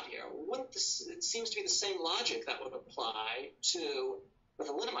themselves out here. It seems to be the same logic that would apply to the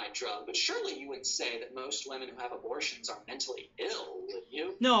thalidomide drug, but surely you wouldn't say that most women who have abortions are mentally ill, would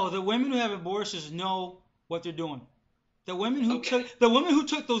you? No, the women who have abortions know what they're doing. The women who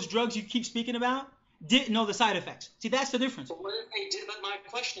took those drugs you keep speaking about didn't know the side effects. See, that's the difference. But what if they did? But my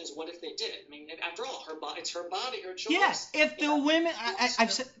question is, what if they did? I mean, after all, it's her body, her choice. Yes, if the women,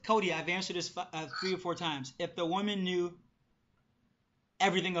 I've said, Cody, I've answered this 3 or 4 times. If the woman knew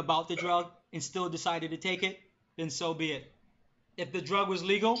everything about the drug and still decided to take it, then so be it. If the drug was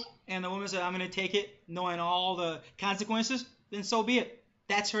legal and the woman said, I'm going to take it knowing all the consequences, then so be it.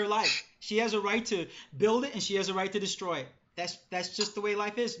 That's her life. She has a right to build it and she has a right to destroy it. That's just the way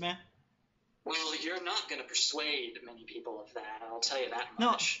life is, man. Well, you're not going to persuade many people of that. I'll tell you that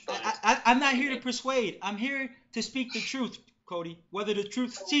much. No, I'm not here to persuade. I'm here to speak the truth, Cody. Whether the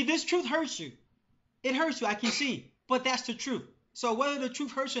truth... See, this truth hurts you. It hurts you, I can see. But that's the truth. So whether the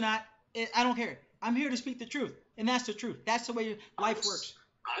truth hurts or not, I don't care. I'm here to speak the truth. And that's the truth. That's the way life works.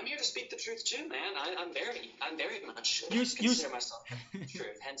 I'm here to speak the truth too, man. I'm very much consider myself the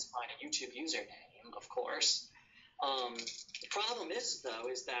truth. Hence my YouTube username, of course. The problem is, though,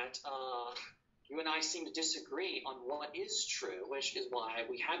 is that you and I seem to disagree on what is true, which is why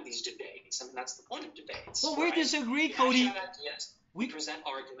we have these debates, and that's the point of debates. Well, we disagree, Cody. We present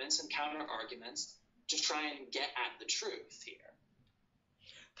arguments and counter arguments to try and get at the truth here.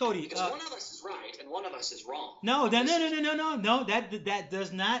 Cody, because one of us is right and one of us is wrong. No. That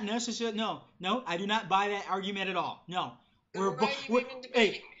does not necessarily. No. I do not buy that argument at all. No, we're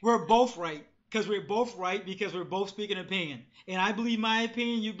both right. because we're both right, because we're both speaking opinion. And I believe my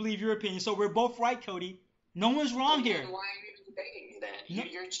opinion, you believe your opinion. So we're both right, Cody. No one's wrong here. Why are you even debating me then? No.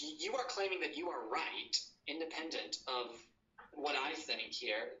 You are claiming that you are right, independent of what I think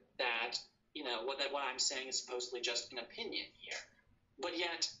here, that, what I'm saying is supposedly just an opinion here. But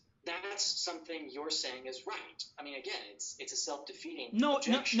yet, that's something you're saying is right. I mean, again, it's a self-defeating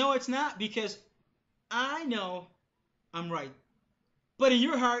objection. No, it's not, because I know I'm right. But in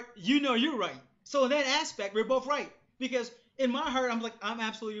your heart, you know you're right. So in that aspect, we're both right. Because in my heart, I'm like, I'm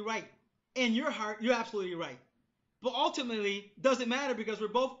absolutely right. In your heart, you're absolutely right. But ultimately, doesn't matter because we're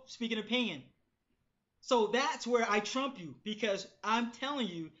both speaking opinion. So that's where I trump you, because I'm telling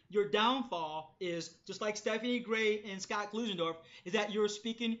you, your downfall is, just like Stephanie Gray and Scott Klusendorf, is that you're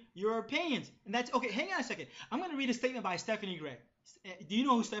speaking your opinions. And that's, okay, hang on a second. I'm going to read a statement by Stephanie Gray. Do you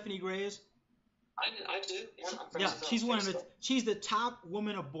know who Stephanie Gray is? I do. Yeah, she's the top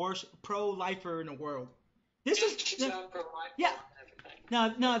woman pro-lifer in the world. She's pro-life. Yeah.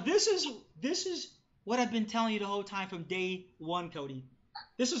 Now this is what I've been telling you the whole time from day one, Cody.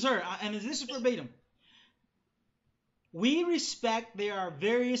 This is her, and this is verbatim. We respect there are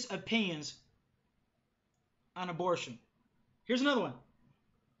various opinions on abortion. Here's another one.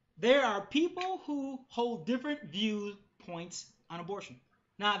 There are people who hold different viewpoints on abortion.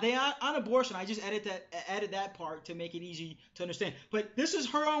 Now, they are on abortion. I just added that part to make it easy to understand. But this is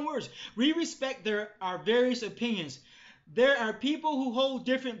her own words. We respect there are various opinions. There are people who hold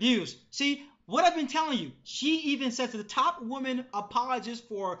different views. See, what I've been telling you, she even says, the top woman apologist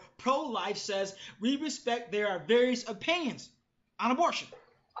for pro-life says, we respect there are various opinions on abortion.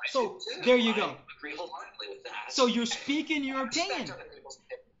 So there you go. I agree wholeheartedly with that. So you're speaking your opinion.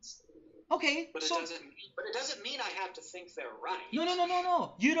 Okay, but it doesn't mean I have to think they're right.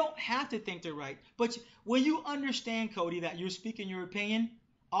 No. You don't have to think they're right. But when you understand, Cody, that you're speaking your opinion,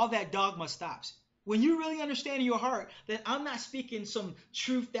 all that dogma stops. When you really understand in your heart that I'm not speaking some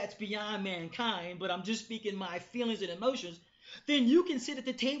truth that's beyond mankind, but I'm just speaking my feelings and emotions, then you can sit at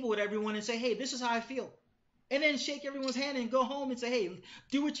the table with everyone and say, hey, this is how I feel. And then shake everyone's hand and go home and say, hey,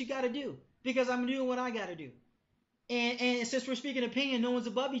 do what you got to do, because I'm doing what I got to do. And since we're speaking opinion, no one's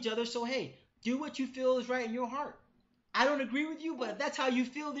above each other. So, hey, do what you feel is right in your heart. I don't agree with you, but if that's how you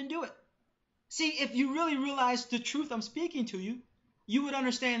feel, then do it. See, if you really realize the truth I'm speaking to you, you would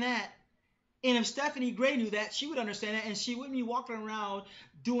understand that. And if Stephanie Gray knew that, she would understand that, and she wouldn't be walking around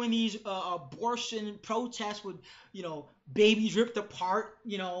doing these abortion protests with, babies ripped apart,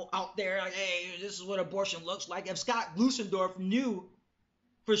 out there, like, hey, this is what abortion looks like. If Scott Klusendorf knew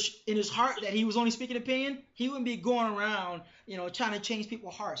in his heart that he was only speaking opinion, he wouldn't be going around, trying to change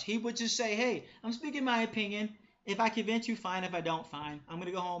people's hearts. He would just say, hey, I'm speaking my opinion. If I convince you, fine. If I don't, fine. I'm going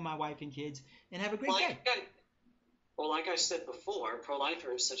to go home with my wife and kids and have a great day. Well, like I said before,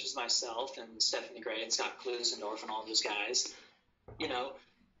 pro-lifers such as myself and Stephanie Gray and Scott Klusendorf and all those guys,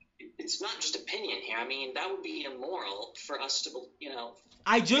 it's not just opinion here. I mean, that would be immoral for us to,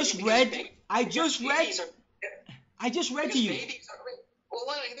 I just read to you.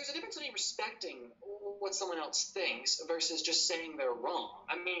 Well, there's a difference between respecting what someone else thinks versus just saying they're wrong.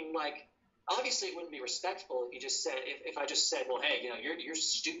 I mean, obviously it wouldn't be respectful if you just said, if I just said, well, hey, you're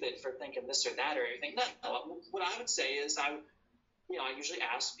stupid for thinking this or that or anything. No, what I would say is I usually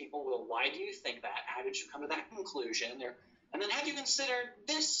ask people, well, why do you think that? How did you come to that conclusion? And then have you considered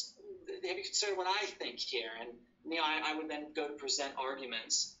this? Have you considered what I think here? And I would then go to present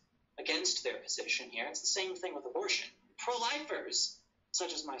arguments against their position here. It's the same thing with abortion. Pro-lifers,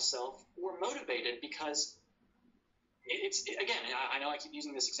 such as myself, were motivated because again, I know I keep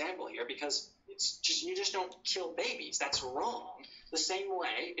using this example here because it's just, you just don't kill babies. That's wrong. The same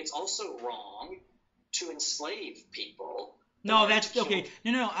way, it's also wrong to enslave people. No, that's okay.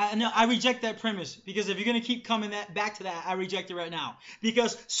 No, I reject that premise, because if you're going to keep coming back to that, I reject it right now.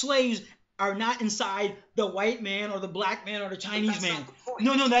 Because slaves are not inside the white man or the black man or the Chinese man.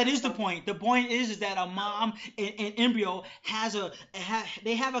 No, that is the point. The point is that a mom and embryo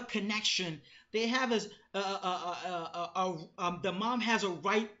they have a connection. They have the mom has a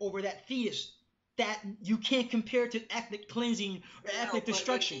right over that fetus that you can't compare to ethnic cleansing or ethnic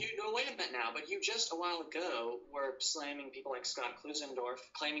destruction. Wait a minute now, but you just a while ago were slamming people like Scott Klusendorf,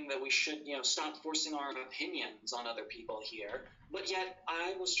 claiming that we should, stop forcing our opinions on other people here. But yet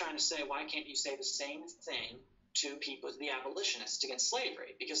I was trying to say, why can't you say the same thing to people, the abolitionists against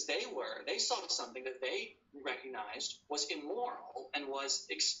slavery? Because they saw something that they recognized was immoral and was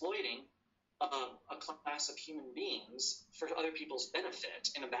exploiting a class of human beings for other people's benefit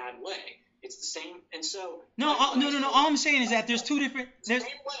in a bad way. It's the same, and so... No, all I'm saying is that there's two different... The same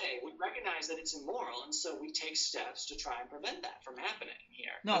way, we recognize that it's immoral, and so we take steps to try and prevent that from happening here.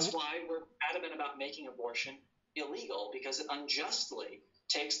 That's why we're adamant about making abortion illegal because it unjustly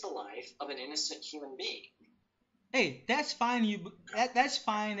takes the life of an innocent human being. Hey, that's fine. That's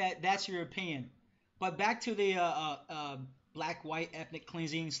fine. That's your opinion. But back to the black, white, ethnic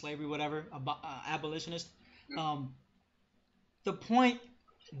cleansing, slavery, whatever, abolitionist. Um, the point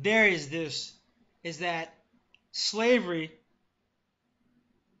there is that slavery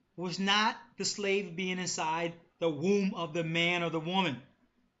was not the slave being inside the womb of the man or the woman.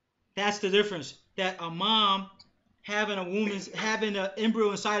 That's the difference. That a mom having an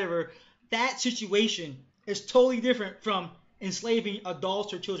embryo inside of her, that situation is totally different from enslaving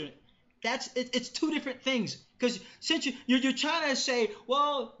adults or children. It's two different things. Because since you're trying to say,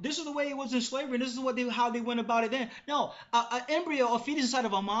 well, this is the way it was in slavery, and this is how they went about it then. No, an embryo, a fetus inside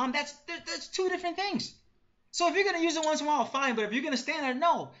of a mom, that's two different things. So if you're going to use it once in a while, fine. But if you're going to stand there,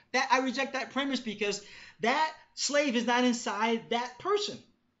 no. I reject that premise because that slave is not inside that person.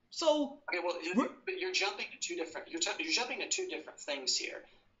 So okay, well, you're jumping to two different. You're jumping to two different things here.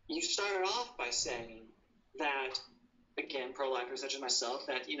 You started off by saying that, again, pro-lifers such as myself,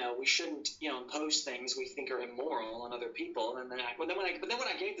 that we shouldn't impose things we think are immoral on other people. And then when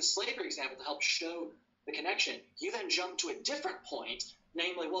I gave the slavery example to help show the connection, you then jumped to a different point,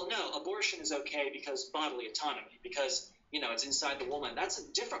 namely, well, no, abortion is okay because bodily autonomy, because it's inside the woman. That's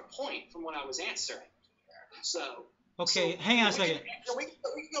a different point from what I was answering. So. Okay, hang on a second. We can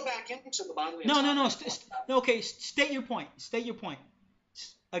go back into the bodily autonomy. No. Okay, state your point.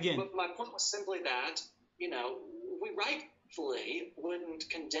 Again. But my point was simply that, we rightfully wouldn't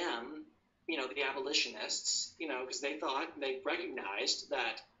condemn, the abolitionists, because they recognized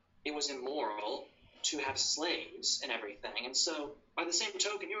that it was immoral to have slaves and everything. And so, by the same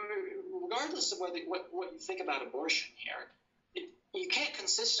token, regardless of what you think about abortion here, you can't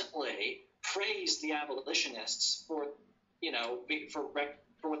consistently praise the abolitionists for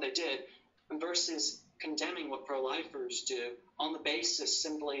what they did versus condemning what pro-lifers do on the basis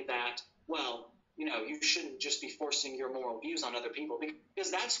simply that, well, you shouldn't just be forcing your moral views on other people,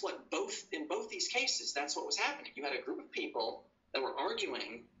 because that's what in both these cases, that's what was happening. You had a group of people that were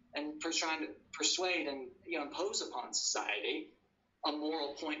arguing and trying to persuade and impose upon society a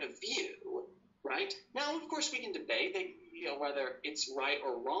moral point of view, right? Now, of course, we can debate whether it's right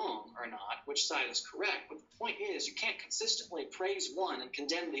or wrong or not, which side is correct. But the point is, you can't consistently praise one and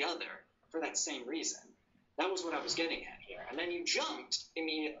condemn the other for that same reason. That was what I was getting at here. And then you jumped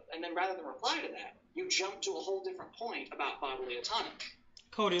immediately, and then rather than reply to that, you jumped to a whole different point about bodily autonomy.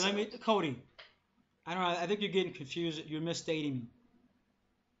 Cody, I don't know. I think you're getting confused. You're misstating me.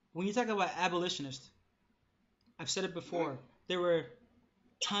 When you talk about abolitionists, I've said it before. There were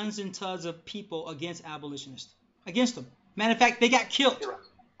tons and tons of people against abolitionists. Against them. Matter of fact, they got killed. You're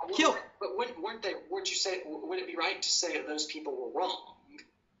right. Killed. But would it be right to say that those people were wrong?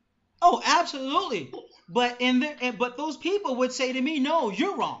 Oh, absolutely. But those people would say to me, no,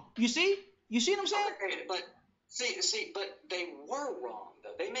 you're wrong. You see what I'm saying? Okay, but they were wrong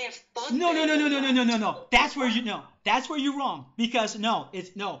though. They may have thought. No. That's where you're wrong. Because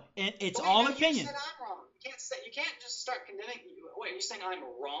it's all opinion. You said I'm wrong. You can't just start condemning. Wait, you're saying I'm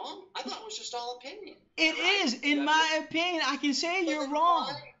wrong? I thought it was just all opinion. It is. In my opinion, I can say you're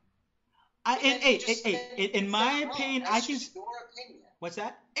wrong. In my opinion, I can. Your opinion. What's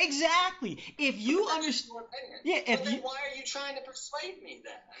that? Exactly. If you understand. Yeah. Then why are you trying to persuade me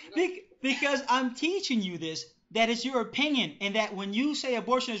then? Because I'm teaching you this. That is your opinion, and that when you say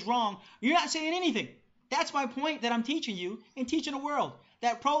abortion is wrong, you're not saying anything. That's my point that I'm teaching you and teaching the world.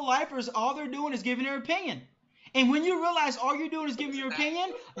 That pro-lifers, all they're doing is giving their opinion. And when you realize all you're doing is giving your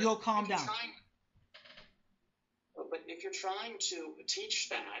opinion, you'll calm down. But if you're trying to teach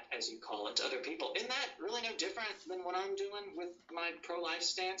that, as you call it, to other people, isn't that really no different than what I'm doing with my pro-life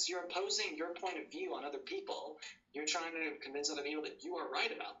stance? You're imposing your point of view on other people. You're trying to convince other people that you are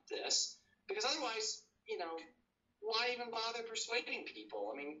right about this. Because otherwise, why even bother persuading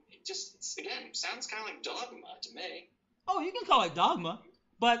people? I mean, again, sounds kind of like dogma to me. Oh, you can call it dogma.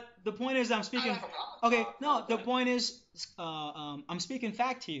 But the point is, I'm speaking. Okay, no. The point is, I'm speaking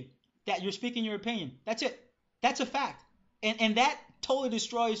fact to you. That you're speaking your opinion. That's it. That's a fact, and that totally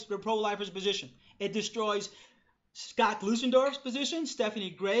destroys the pro-lifers' position. It destroys Scott Lusendorf's position, Stephanie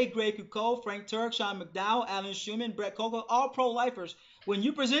Gray, Greg Kuko, Frank Turk, Sean McDowell, Alan Schumann, Brett Coco, all pro-lifers. When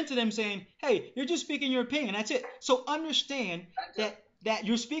you present to them saying, "Hey, you're just speaking your opinion," that's it. So understand that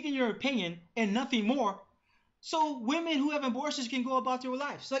you're speaking your opinion and nothing more. So women who have abortions can go about their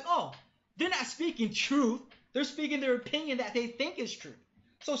lives. It's like, oh, they're not speaking truth. They're speaking their opinion that they think is true.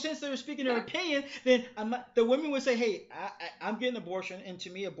 So since they're speaking their opinion, then the women would say, hey, I'm getting an abortion, and to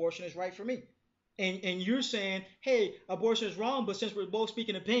me, abortion is right for me. and you're saying, hey, abortion is wrong, but since we're both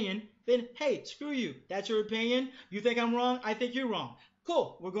speaking opinion, then hey, screw you. That's your opinion. You think I'm wrong. I think you're wrong.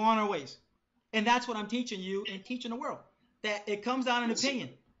 Cool. We're going our ways. And that's what I'm teaching you and teaching the world. That it comes down an opinion.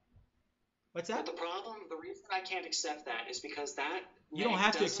 What's that? But the reason I can't accept that is because that you don't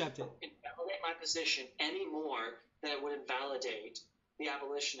have to accept it. Invalidate my position any more than it would invalidate the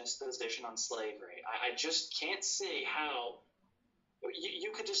abolitionist position on slavery. I just can't see how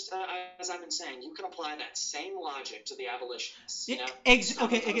you could just, as I've been saying, you can apply that same logic to the abolitionists. You know?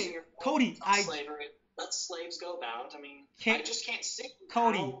 Okay, Cody, slavery, let slaves go about. I mean, I just can't see.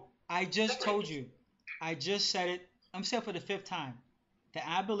 Cody, I just told you. I just said it. I'm saying for the 5th time. The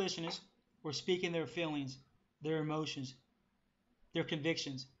abolitionists were speaking their feelings, their emotions, their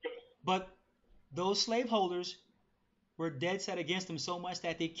convictions. But those slaveholders were dead set against them so much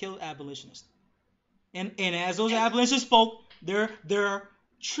that they killed abolitionists. And as those abolitionists spoke their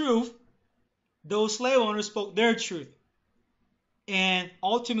truth, those slave owners spoke their truth. And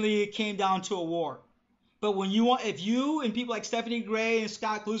ultimately it came down to a war. But if you and people like Stephanie Gray and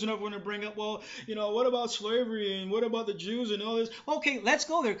Scott Klusenoff want to bring up, well, what about slavery and what about the Jews and all this? Okay, let's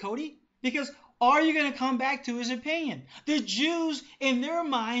go there, Cody. Because all you're going to come back to is opinion. The Jews in their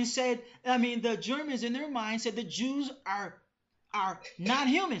mind the Germans in their mind said the Jews are not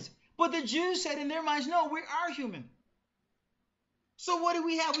humans. But the Jews said in their minds, no, we are human. So what do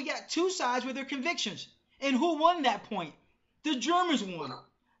we have? We got two sides with their convictions. And who won that point? The Germans won.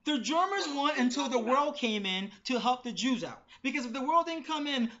 The Germans won until the world came in to help the Jews out. Because if the world didn't come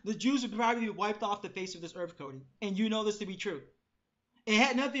in, the Jews would probably be wiped off the face of this earth, Cody. And you know this to be true. It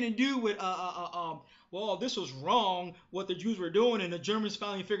had nothing to do with, well, this was wrong, what the Jews were doing, and the Germans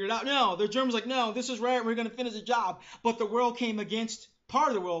finally figured it out. No, the Germans like, no, this is right, we're going to finish the job. But the world part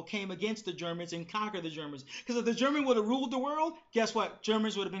of the world came against the Germans and conquered the Germans. Because if the Germans would have ruled the world, guess what?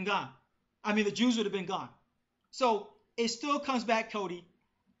 Germans would have been gone. The Jews would have been gone. So it still comes back, Cody.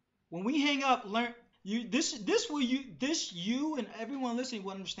 When we hang up, learn you and everyone listening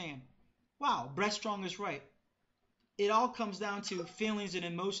will understand. Wow, Brett Strong is right. It all comes down to feelings and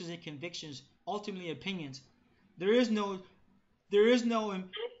emotions and convictions, ultimately opinions. There is no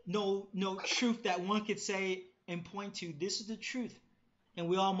truth that one could say and point to. This is the truth, and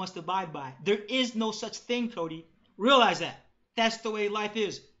we all must abide by. There is no such thing, Cody. Realize that. That's the way life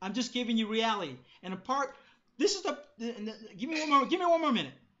is. I'm just giving you reality. And give me one more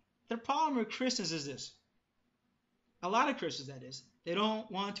minute. The problem with Christians is this. A lot of Christians, that is. They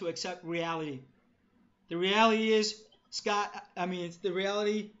don't want to accept reality. The reality is, the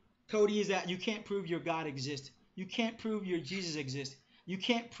reality, Cody, is that you can't prove your God exists. You can't prove your Jesus exists. You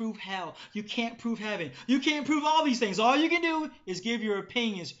can't prove hell. You can't prove heaven. You can't prove all these things. All you can do is give your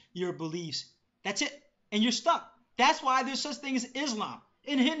opinions, your beliefs. That's it. And you're stuck. That's why there's such thing as Islam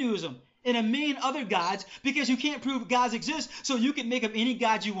and Hinduism and a million other gods, because you can't prove gods exist, so you can make up any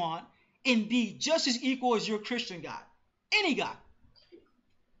god you want and be just as equal as your Christian God. Any God.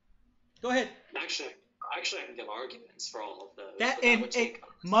 Go ahead. Actually, I can give arguments for all of those.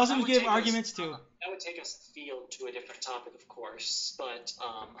 Muslims give arguments too. That would take us afield to a different topic, of course, but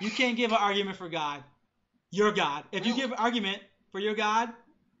you can't give an argument for God. Your God. If you give an argument for your God,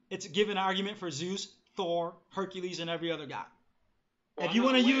 it's giving an argument for Zeus, Thor, Hercules, and every other god. Well, if you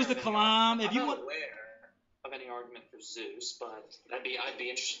want to use the Kalam, I'm not aware of any argument for Zeus, but I'd be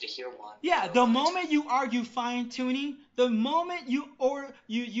interested to hear one. Yeah, the moment you argue fine tuning, the moment you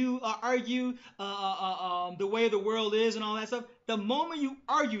argue the way the world is and all that stuff, the moment you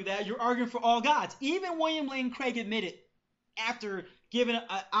argue that, you're arguing for all gods. Even William Lane Craig admitted after giving an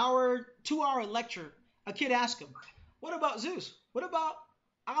 2-hour lecture, a kid asked him, "What about Zeus? What about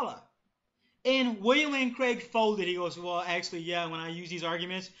Allah?" And William Lane Craig folded. He goes, well, actually, yeah, when I use these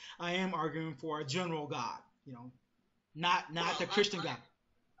arguments, I am arguing for a general God, not the Christian God.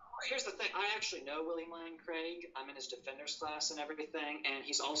 Here's the thing. I actually know William Lane Craig. I'm in his defenders class and everything, and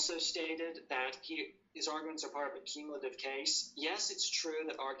he's also stated that his arguments are part of a cumulative case. Yes, it's true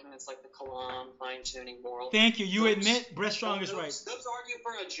that arguments like the Kalam, fine-tuning, moral... Thank you. You admit Brett Strong is right. Those argue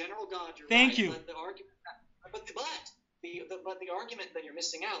for a general God. Thank you. But the argument... But the argument that you're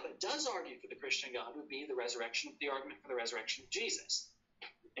missing out that does argue for the Christian God would be the argument for the resurrection of Jesus.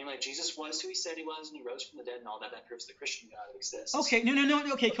 And like Jesus was who he said he was, and he rose from the dead and all that, that proves the Christian God exists. Okay,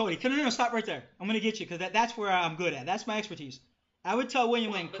 no, okay, Cody. No, stop right there. I'm going to get you, because that's where I'm good at. That's my expertise. I would tell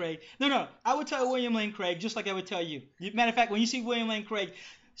William Lane Craig. I would tell William Lane Craig just like I would tell you. Matter of fact, when you see William Lane Craig,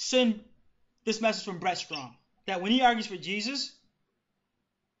 send this message from Brett Strong. That when he argues for Jesus,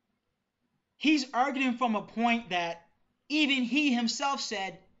 he's arguing from a point that even he himself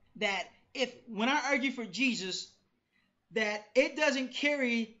said that when I argue for Jesus, that it doesn't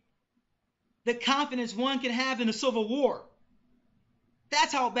carry the confidence one can have in a civil war.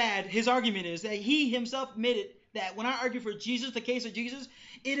 That's how bad his argument is, that he himself admitted that when I argue for Jesus, the case of Jesus,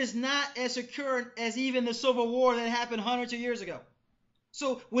 it is not as secure as even the civil war that happened hundreds of years ago.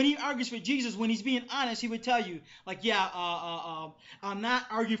 So when he argues for Jesus, when he's being honest, he would tell you, like, I'm not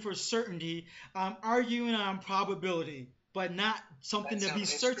arguing for certainty. I'm arguing on probability, but not something to be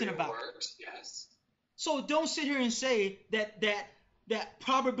certain about. Works, yes. So don't sit here and say that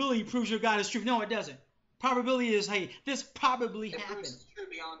probability proves your God is true. No, it doesn't. Probability is, hey, this probably happened. It's true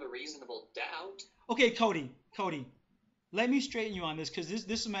beyond a reasonable doubt. Okay, Cody, let me straighten you on this, because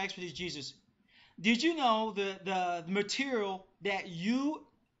this is my expertise, Jesus. Did you know the material that you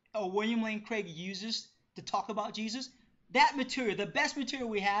or William Lane Craig uses to talk about Jesus? That material, the best material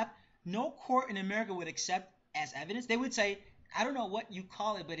we have, no court in America would accept as evidence. They would say, I don't know what you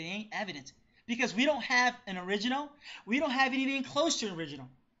call it, but it ain't evidence. Because we don't have an original. We don't have anything close to an original.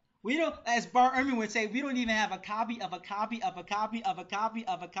 We don't, as Bart Ehrman would say, we don't even have a copy of a copy of a copy of a copy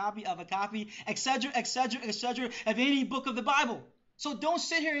of a copy of a copy, etc., etc., etc., of any book of the Bible. So don't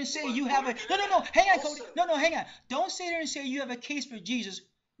sit here and say you have a... No, hang on, Cody. No, hang on. Don't sit here and say you have a case for Jesus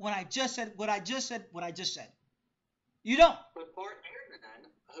when I just said what I just said. You don't. But Bart Ehrman,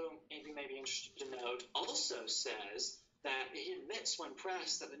 whom you may be interested to note, also says that he admits when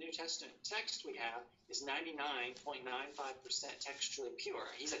pressed that the New Testament text we have is 99.95% textually pure.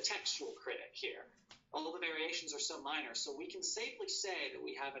 He's a textual critic here. All the variations are so minor, so we can safely say that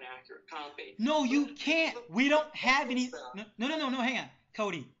we have an accurate copy. No, you can't. We don't have any... No, hang on.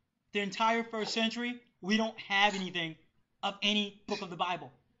 Cody, the entire first century, we don't have anything of any book of the Bible.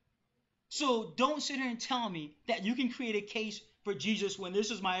 So don't sit here and tell me that you can create a case for Jesus when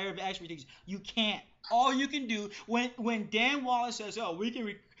this is my area of expertise. You can't. All you can do, when Dan Wallace says, oh, we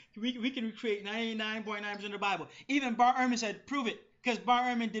can recreate 99.9% of the Bible, even Bart Ehrman said, prove it. Because Bart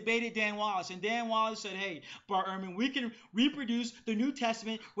Ehrman debated Dan Wallace, and Dan Wallace said, hey, Bart Ehrman, we can reproduce the New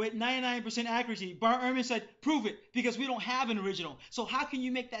Testament with 99% accuracy. Bart Ehrman said, prove it, because we don't have an original. So how can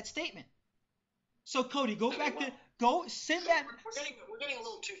you make that statement? So, Cody, send that... We're getting a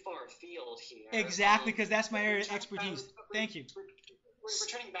little too far afield here. Exactly, because that's my area of expertise. Thank you. We're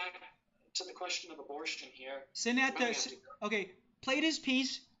returning back to the question of abortion here. Send that to... Okay, play this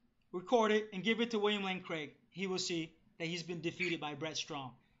piece, record it, and give it to William Lane Craig. He will see that he's been defeated by Brett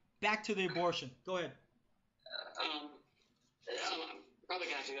Strong. Back to the abortion. Go ahead. I'm probably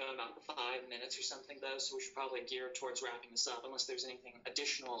going to have to go about 5 minutes or something, though, so we should probably gear towards wrapping this up, unless there's anything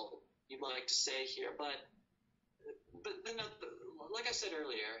additional you'd like to say here. But then, like I said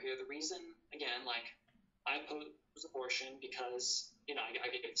earlier here, the reason, again, like, I oppose abortion because, I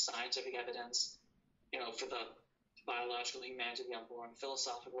give scientific evidence, for the biological humanity of the unborn,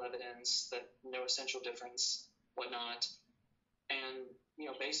 philosophical evidence that no essential difference, whatnot, and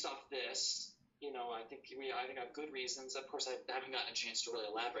based off this, I think I have good reasons. Of course, I haven't gotten a chance to really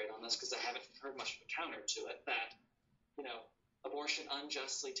elaborate on this because I haven't heard much of a counter to it. That abortion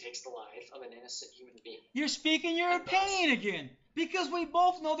unjustly takes the life of an innocent human being. You're speaking your opinion again, because we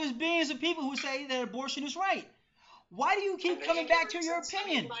both know there's billions of people who say that abortion is right. Why do you keep coming back to your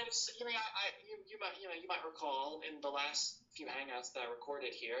opinion? You might recall in the last few hangouts that I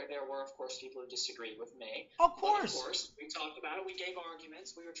recorded here, there were, of course, people who disagreed with me. Of course. But of course, we talked about it. We gave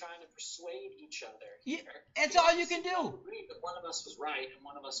arguments. We were trying to persuade each other here. Yeah, that's all you can do. Agreed that one of us was right and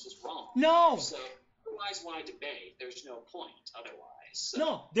one of us was wrong. No. So otherwise, why debate? There's no point otherwise. So.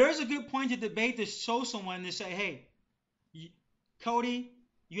 No, there's a good point to debate to show someone to say, hey, Cody,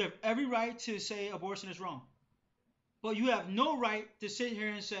 you have every right to say abortion is wrong. But you have no right to sit here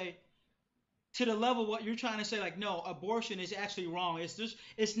and say, to the level what you're trying to say, like, no, abortion is actually wrong.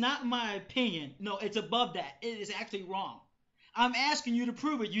 It's not my opinion. No, it's above that. It is actually wrong. I'm asking you to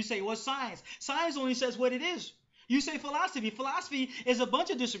prove it. You say, well, science. Science only says what it is. You say philosophy. Philosophy is a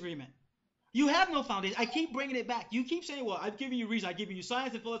bunch of disagreement. You have no foundation. I keep bringing it back. You keep saying, well, I've given you reason. I've given you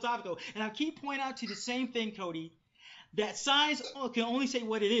science and philosophical. And I keep pointing out to the same thing, Cody, that science can only say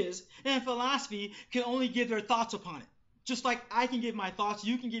what it is, and philosophy can only give their thoughts upon it. Just like I can give my thoughts,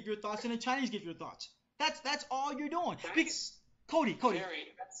 you can give your thoughts, and the Chinese give your thoughts. That's all you're doing. Cody.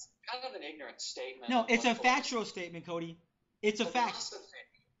 That's kind of an ignorant statement. No, it's a factual statement, Cody. It's a fact.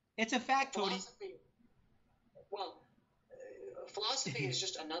 It's a fact, Cody. Philosophy is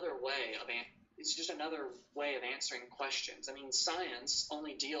just another way of answering questions. I mean, science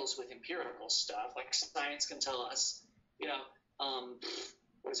only deals with empirical stuff. Like, science can tell us,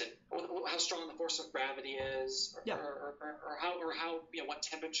 how strong the force of gravity is, or how what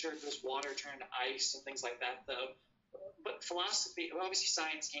temperature does water turn to ice and things like that. Though, but philosophy, obviously,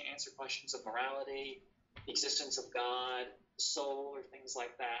 science can't answer questions of morality, the existence of God, soul or things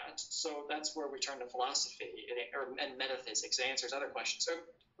like that. So that's where we turn to philosophy and metaphysics. It answers other questions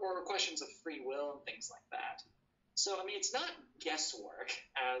or questions of free will and things like that. So, I mean, it's not guesswork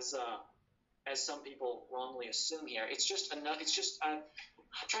as some people wrongly assume here. It's just enough. It's just I'm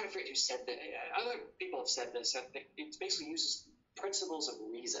trying to forget who said that. Other people have said this. It basically uses principles of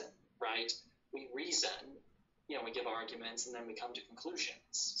reason, right? We reason, we give arguments, and then we come to conclusions.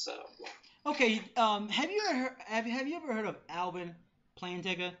 So. Okay. Have you ever heard of Alvin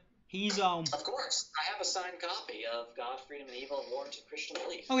Plantinga? He's Of course, I have a signed copy of God, Freedom, and Evil, and War to Christian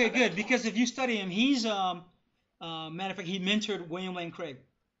Belief. Okay, good, because if you study him, he's matter of fact, he mentored William Lane Craig,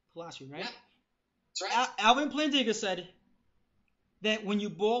 philosophy, right? Yeah, that's right. Alvin Plantinga said that when you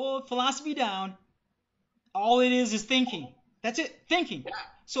boil philosophy down, all it is thinking. That's it, thinking. Yeah.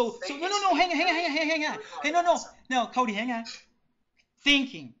 So no, hang on. Hey, no, Cody, hang on.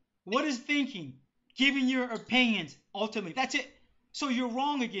 Thinking. What is thinking? Giving your opinions, ultimately. That's it. So you're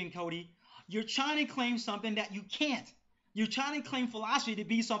wrong again, Cody. You're trying to claim something that you can't. You're trying to claim philosophy to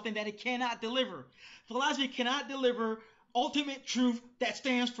be something that it cannot deliver. Philosophy cannot deliver ultimate truth that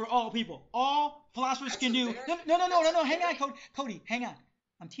stands for all people. All philosophers can do. No. Hang on, Cody, hang on.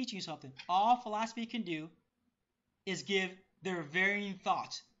 I'm teaching you something. All philosophy can do is give their varying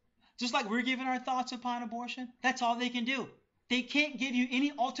thoughts. Just like we're giving our thoughts upon abortion, that's all they can do. They can't give you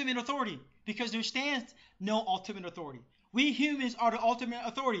any ultimate authority because there stands no ultimate authority. We humans are the ultimate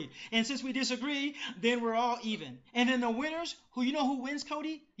authority. And since we disagree, then we're all even. And then the winners, who wins,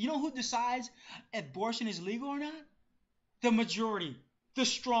 Cody? You know who decides abortion is legal or not? The majority. The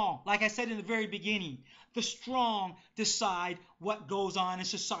strong. Like I said in the very beginning, the strong decide what goes on in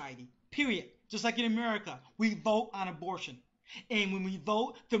society. Period. Just like in America, we vote on abortion. And when we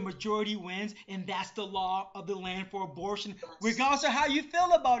vote, the majority wins, and that's the law of the land for abortion, regardless of how you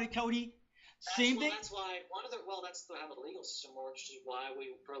feel about it, Cody. Same thing. That's why that's how the legal system works, which is why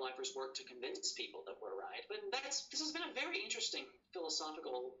we pro-lifers work to convince people that we're right. But this has been a very interesting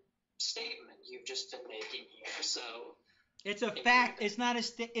philosophical statement you've just been making here. So it's a fact. It's not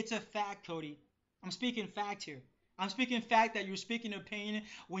it's a fact, Cody. I'm speaking fact here. I'm speaking fact that you're speaking opinion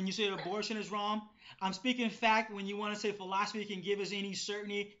when you say abortion is wrong. I'm speaking fact when you want to say philosophy can give us any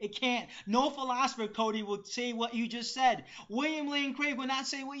certainty. It can't. No philosopher, Cody, will say what you just said. William Lane Craig will not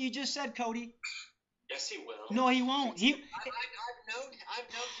say what you just said, Cody. Yes, he will. No, he won't. I've known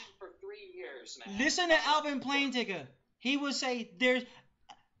him for 3 years, man. Listen to Alvin Plantinga. He will say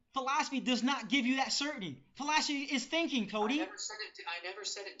philosophy does not give you that certainty. Philosophy is thinking, Cody. I never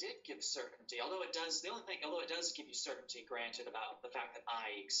said it did give certainty. Although it does give you certainty, granted, about the fact that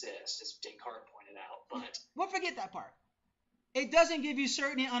I exist, as Descartes pointed out. But well, forget that part. It doesn't give you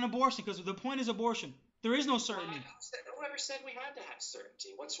certainty on abortion because the point is abortion. There is no certainty. Whoever said we had to have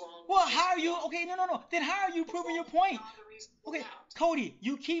certainty? What's wrong? Well, how are you? Okay, no. Then how are you proving your point? Okay, Cody,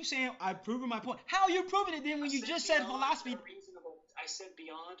 you keep saying I've proven my point. How are you proving it then when you just said philosophy? I said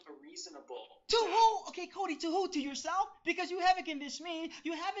beyond a reasonable. To who? Okay, Cody, to who? To yourself? Because you haven't convinced me.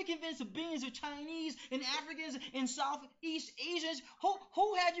 You haven't convinced the billions of Chinese and Africans and Southeast Asians.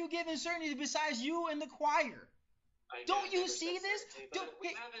 Who have you given certainty besides you and the choir? Don't you see this? But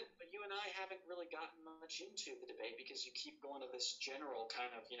you and I haven't really gotten much into the debate because you keep going to this general kind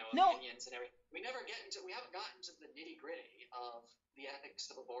of, opinions and everything. We haven't gotten to the nitty gritty of the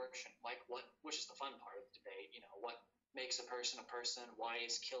ethics of abortion, which is the fun part of the debate. What makes a person, why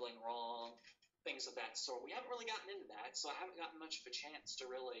is killing wrong, things of that sort. We haven't really gotten into that, so I haven't gotten much of a chance to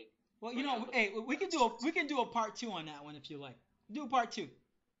really. Well, hey, we can do a part 2 on that one if you like. Do a part 2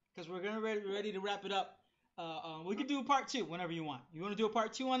 because we're ready to wrap it up. We can do a part 2 whenever you want. You want to do a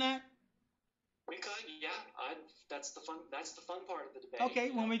part 2 on that? We could, yeah. That's the fun part of the debate.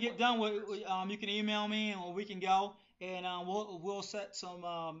 Okay, when we get done, you can email me and we can go and we'll set some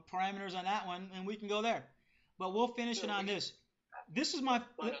parameters on that one and we can go there. But we'll finish it on this. This is my.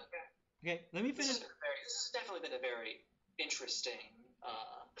 Okay, let me finish. This has definitely been a very interesting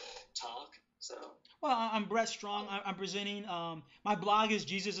talk. So. Well, I'm Brett Strong. I'm presenting. My blog is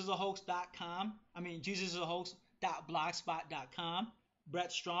jesusisahoax.com. jesusisahoax.blogspot.com.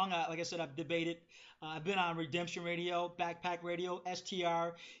 Brett Strong. Like I said, I've debated. I've been on Redemption Radio, Backpack Radio,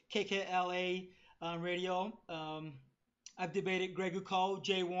 STR, KKLA Radio. I've debated Greg Ucole,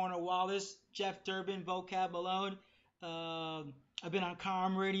 J. Warner Wallace, Jeff Durbin, Vocab Malone. I've been on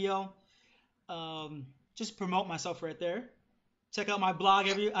Carm Radio. Just promote myself right there. Check out my blog.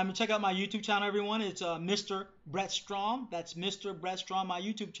 Check out my YouTube channel, everyone. It's Mr. Brett Strong. That's Mr. Brett Strong, my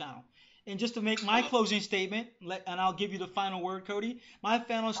YouTube channel. And just to make my closing statement, and I'll give you the final word, Cody. My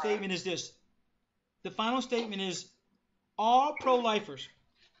final statement is this. The final statement is all pro-lifers,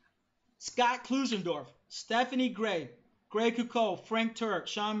 Scott Klusendorf, Stephanie Gray, Greg Kuko, Frank Turk,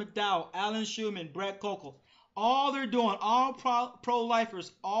 Sean McDowell, Alan Schumann, Brett Kokel. All they're doing, all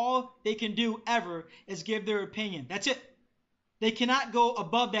pro-lifers, all they can do ever is give their opinion. That's it. They cannot go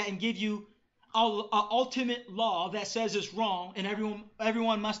above that and give you an ultimate law that says it's wrong and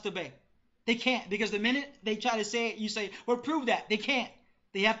everyone must obey. They can't, because the minute they try to say it, you say, well, prove that. They can't.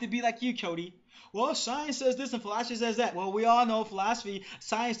 They have to be like you, Cody. Well, science says this and philosophy says that. Well, we all know philosophy,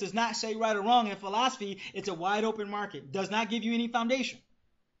 science does not say right or wrong. In philosophy, it's a wide open market. It does not give you any foundation.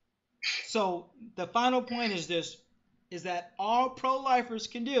 So the final point is this, is that all pro-lifers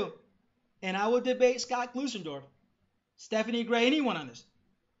can do, and I will debate Scott Glusendorf, Stephanie Gray, anyone on this,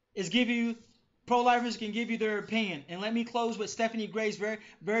 is give you, pro-lifers can give you their opinion. And let me close with Stephanie Gray's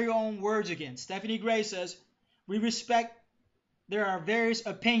very own words again. Stephanie Gray says, we respect there are various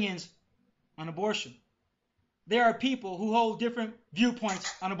opinions on abortion. There are people who hold different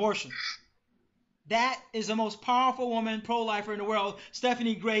viewpoints on abortion. That is the most powerful woman pro-lifer in the world,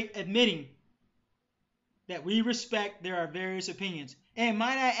 Stephanie Gray, admitting that we respect there are various opinions. And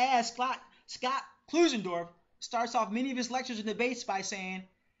might I add, Scott Klusendorf starts off many of his lectures and debates by saying,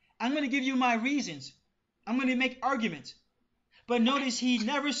 I'm going to give you my reasons. I'm going to make arguments. But notice he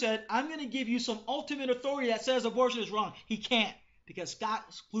never said, I'm going to give you some ultimate authority that says abortion is wrong. He can't, because Scott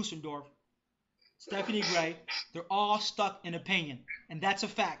Klusendorf, Stephanie Gray, they're all stuck in opinion. And that's a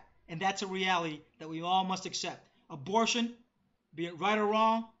fact. And that's a reality that we all must accept. Abortion, be it right or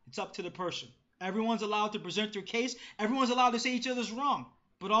wrong, it's up to the person. Everyone's allowed to present their case. Everyone's allowed to say each other's wrong.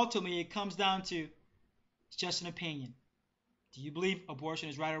 But ultimately, it comes down to, it's just an opinion. Do you believe abortion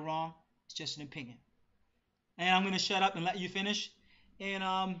is right or wrong? It's just an opinion. And I'm going to shut up and let you finish.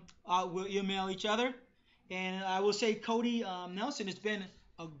 And we'll email each other. And I will say, Cody Nelson, it's been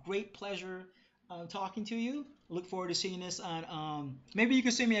a great pleasure talking to you. Look forward to seeing this on, maybe you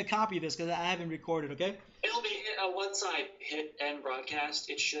can send me a copy of this because I haven't recorded, okay? It'll be, once I hit end broadcast,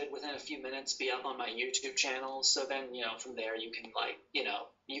 it should, within a few minutes, be up on my YouTube channel. So then, from there you can,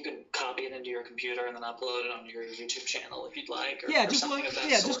 you can copy it into your computer and then upload it on your YouTube channel if you'd like. Just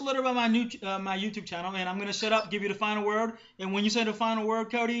load it on my YouTube channel, and I'm going to shut up, give you the final word. And when you say the final word,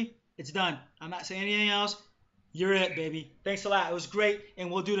 Cody, it's done. I'm not saying anything else. You're it, baby. Thanks a lot. It was great,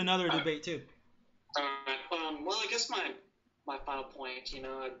 and we'll do another debate too. All right. Well, I guess my final point,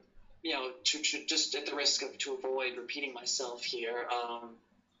 just at the risk of to avoid repeating myself here,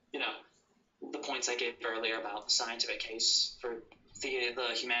 the points I gave earlier about the scientific case for the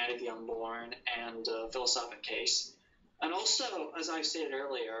humanity of the unborn and philosophic case, and also, as I stated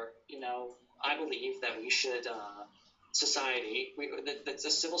earlier, I believe that we should that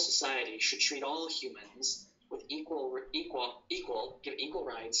a civil society should treat all humans with equal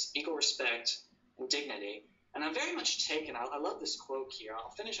rights, equal respect, and dignity. And I'm very much taken. I love this quote here.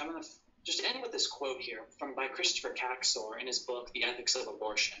 I'm going to just end with this quote here by Christopher Caxor in his book, The Ethics of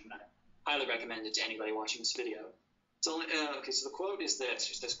Abortion. I highly recommend it to anybody watching this video. So the quote is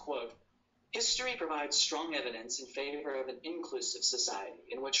this quote: history provides strong evidence in favor of an inclusive society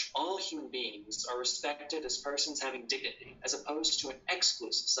in which all human beings are respected as persons having dignity, as opposed to an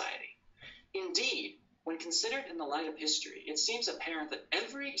exclusive society. Indeed, when considered in the light of history, it seems apparent that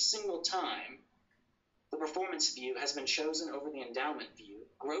every single time the performance view has been chosen over the endowment view,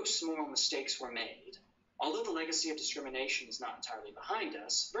 gross moral mistakes were made. Although the legacy of discrimination is not entirely behind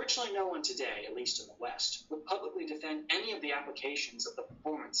us, virtually no one today, at least in the West, would publicly defend any of the applications of the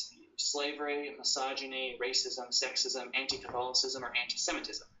performance view: slavery, misogyny, racism, sexism, anti-Catholicism, or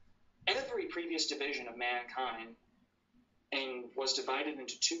anti-Semitism. Every previous division of mankind was divided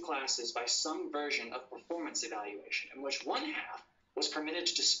into two classes by some version of performance evaluation, in which one half was permitted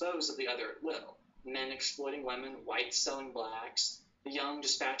to dispose of the other at will. Men exploiting women, whites selling blacks, the young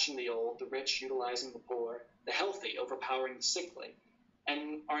dispatching the old, the rich utilizing the poor, the healthy overpowering the sickly,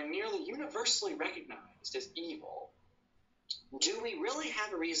 and are nearly universally recognized as evil. Do we really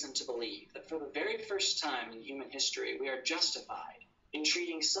have a reason to believe that for the very first time in human history we are justified in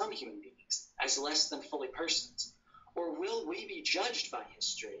treating some human beings as less than fully persons? Or will we be judged by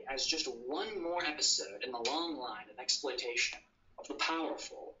history as just one more episode in the long line of exploitation of the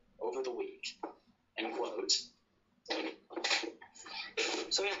powerful over the weak? End quote.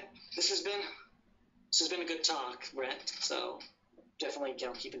 So yeah, this has been a good talk, Brett. So definitely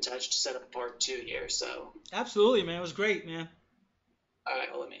keep in touch to set up part 2 here. So absolutely, man, it was great, man. All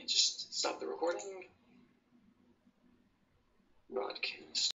right, well, let me just stop the recording. Broadcast.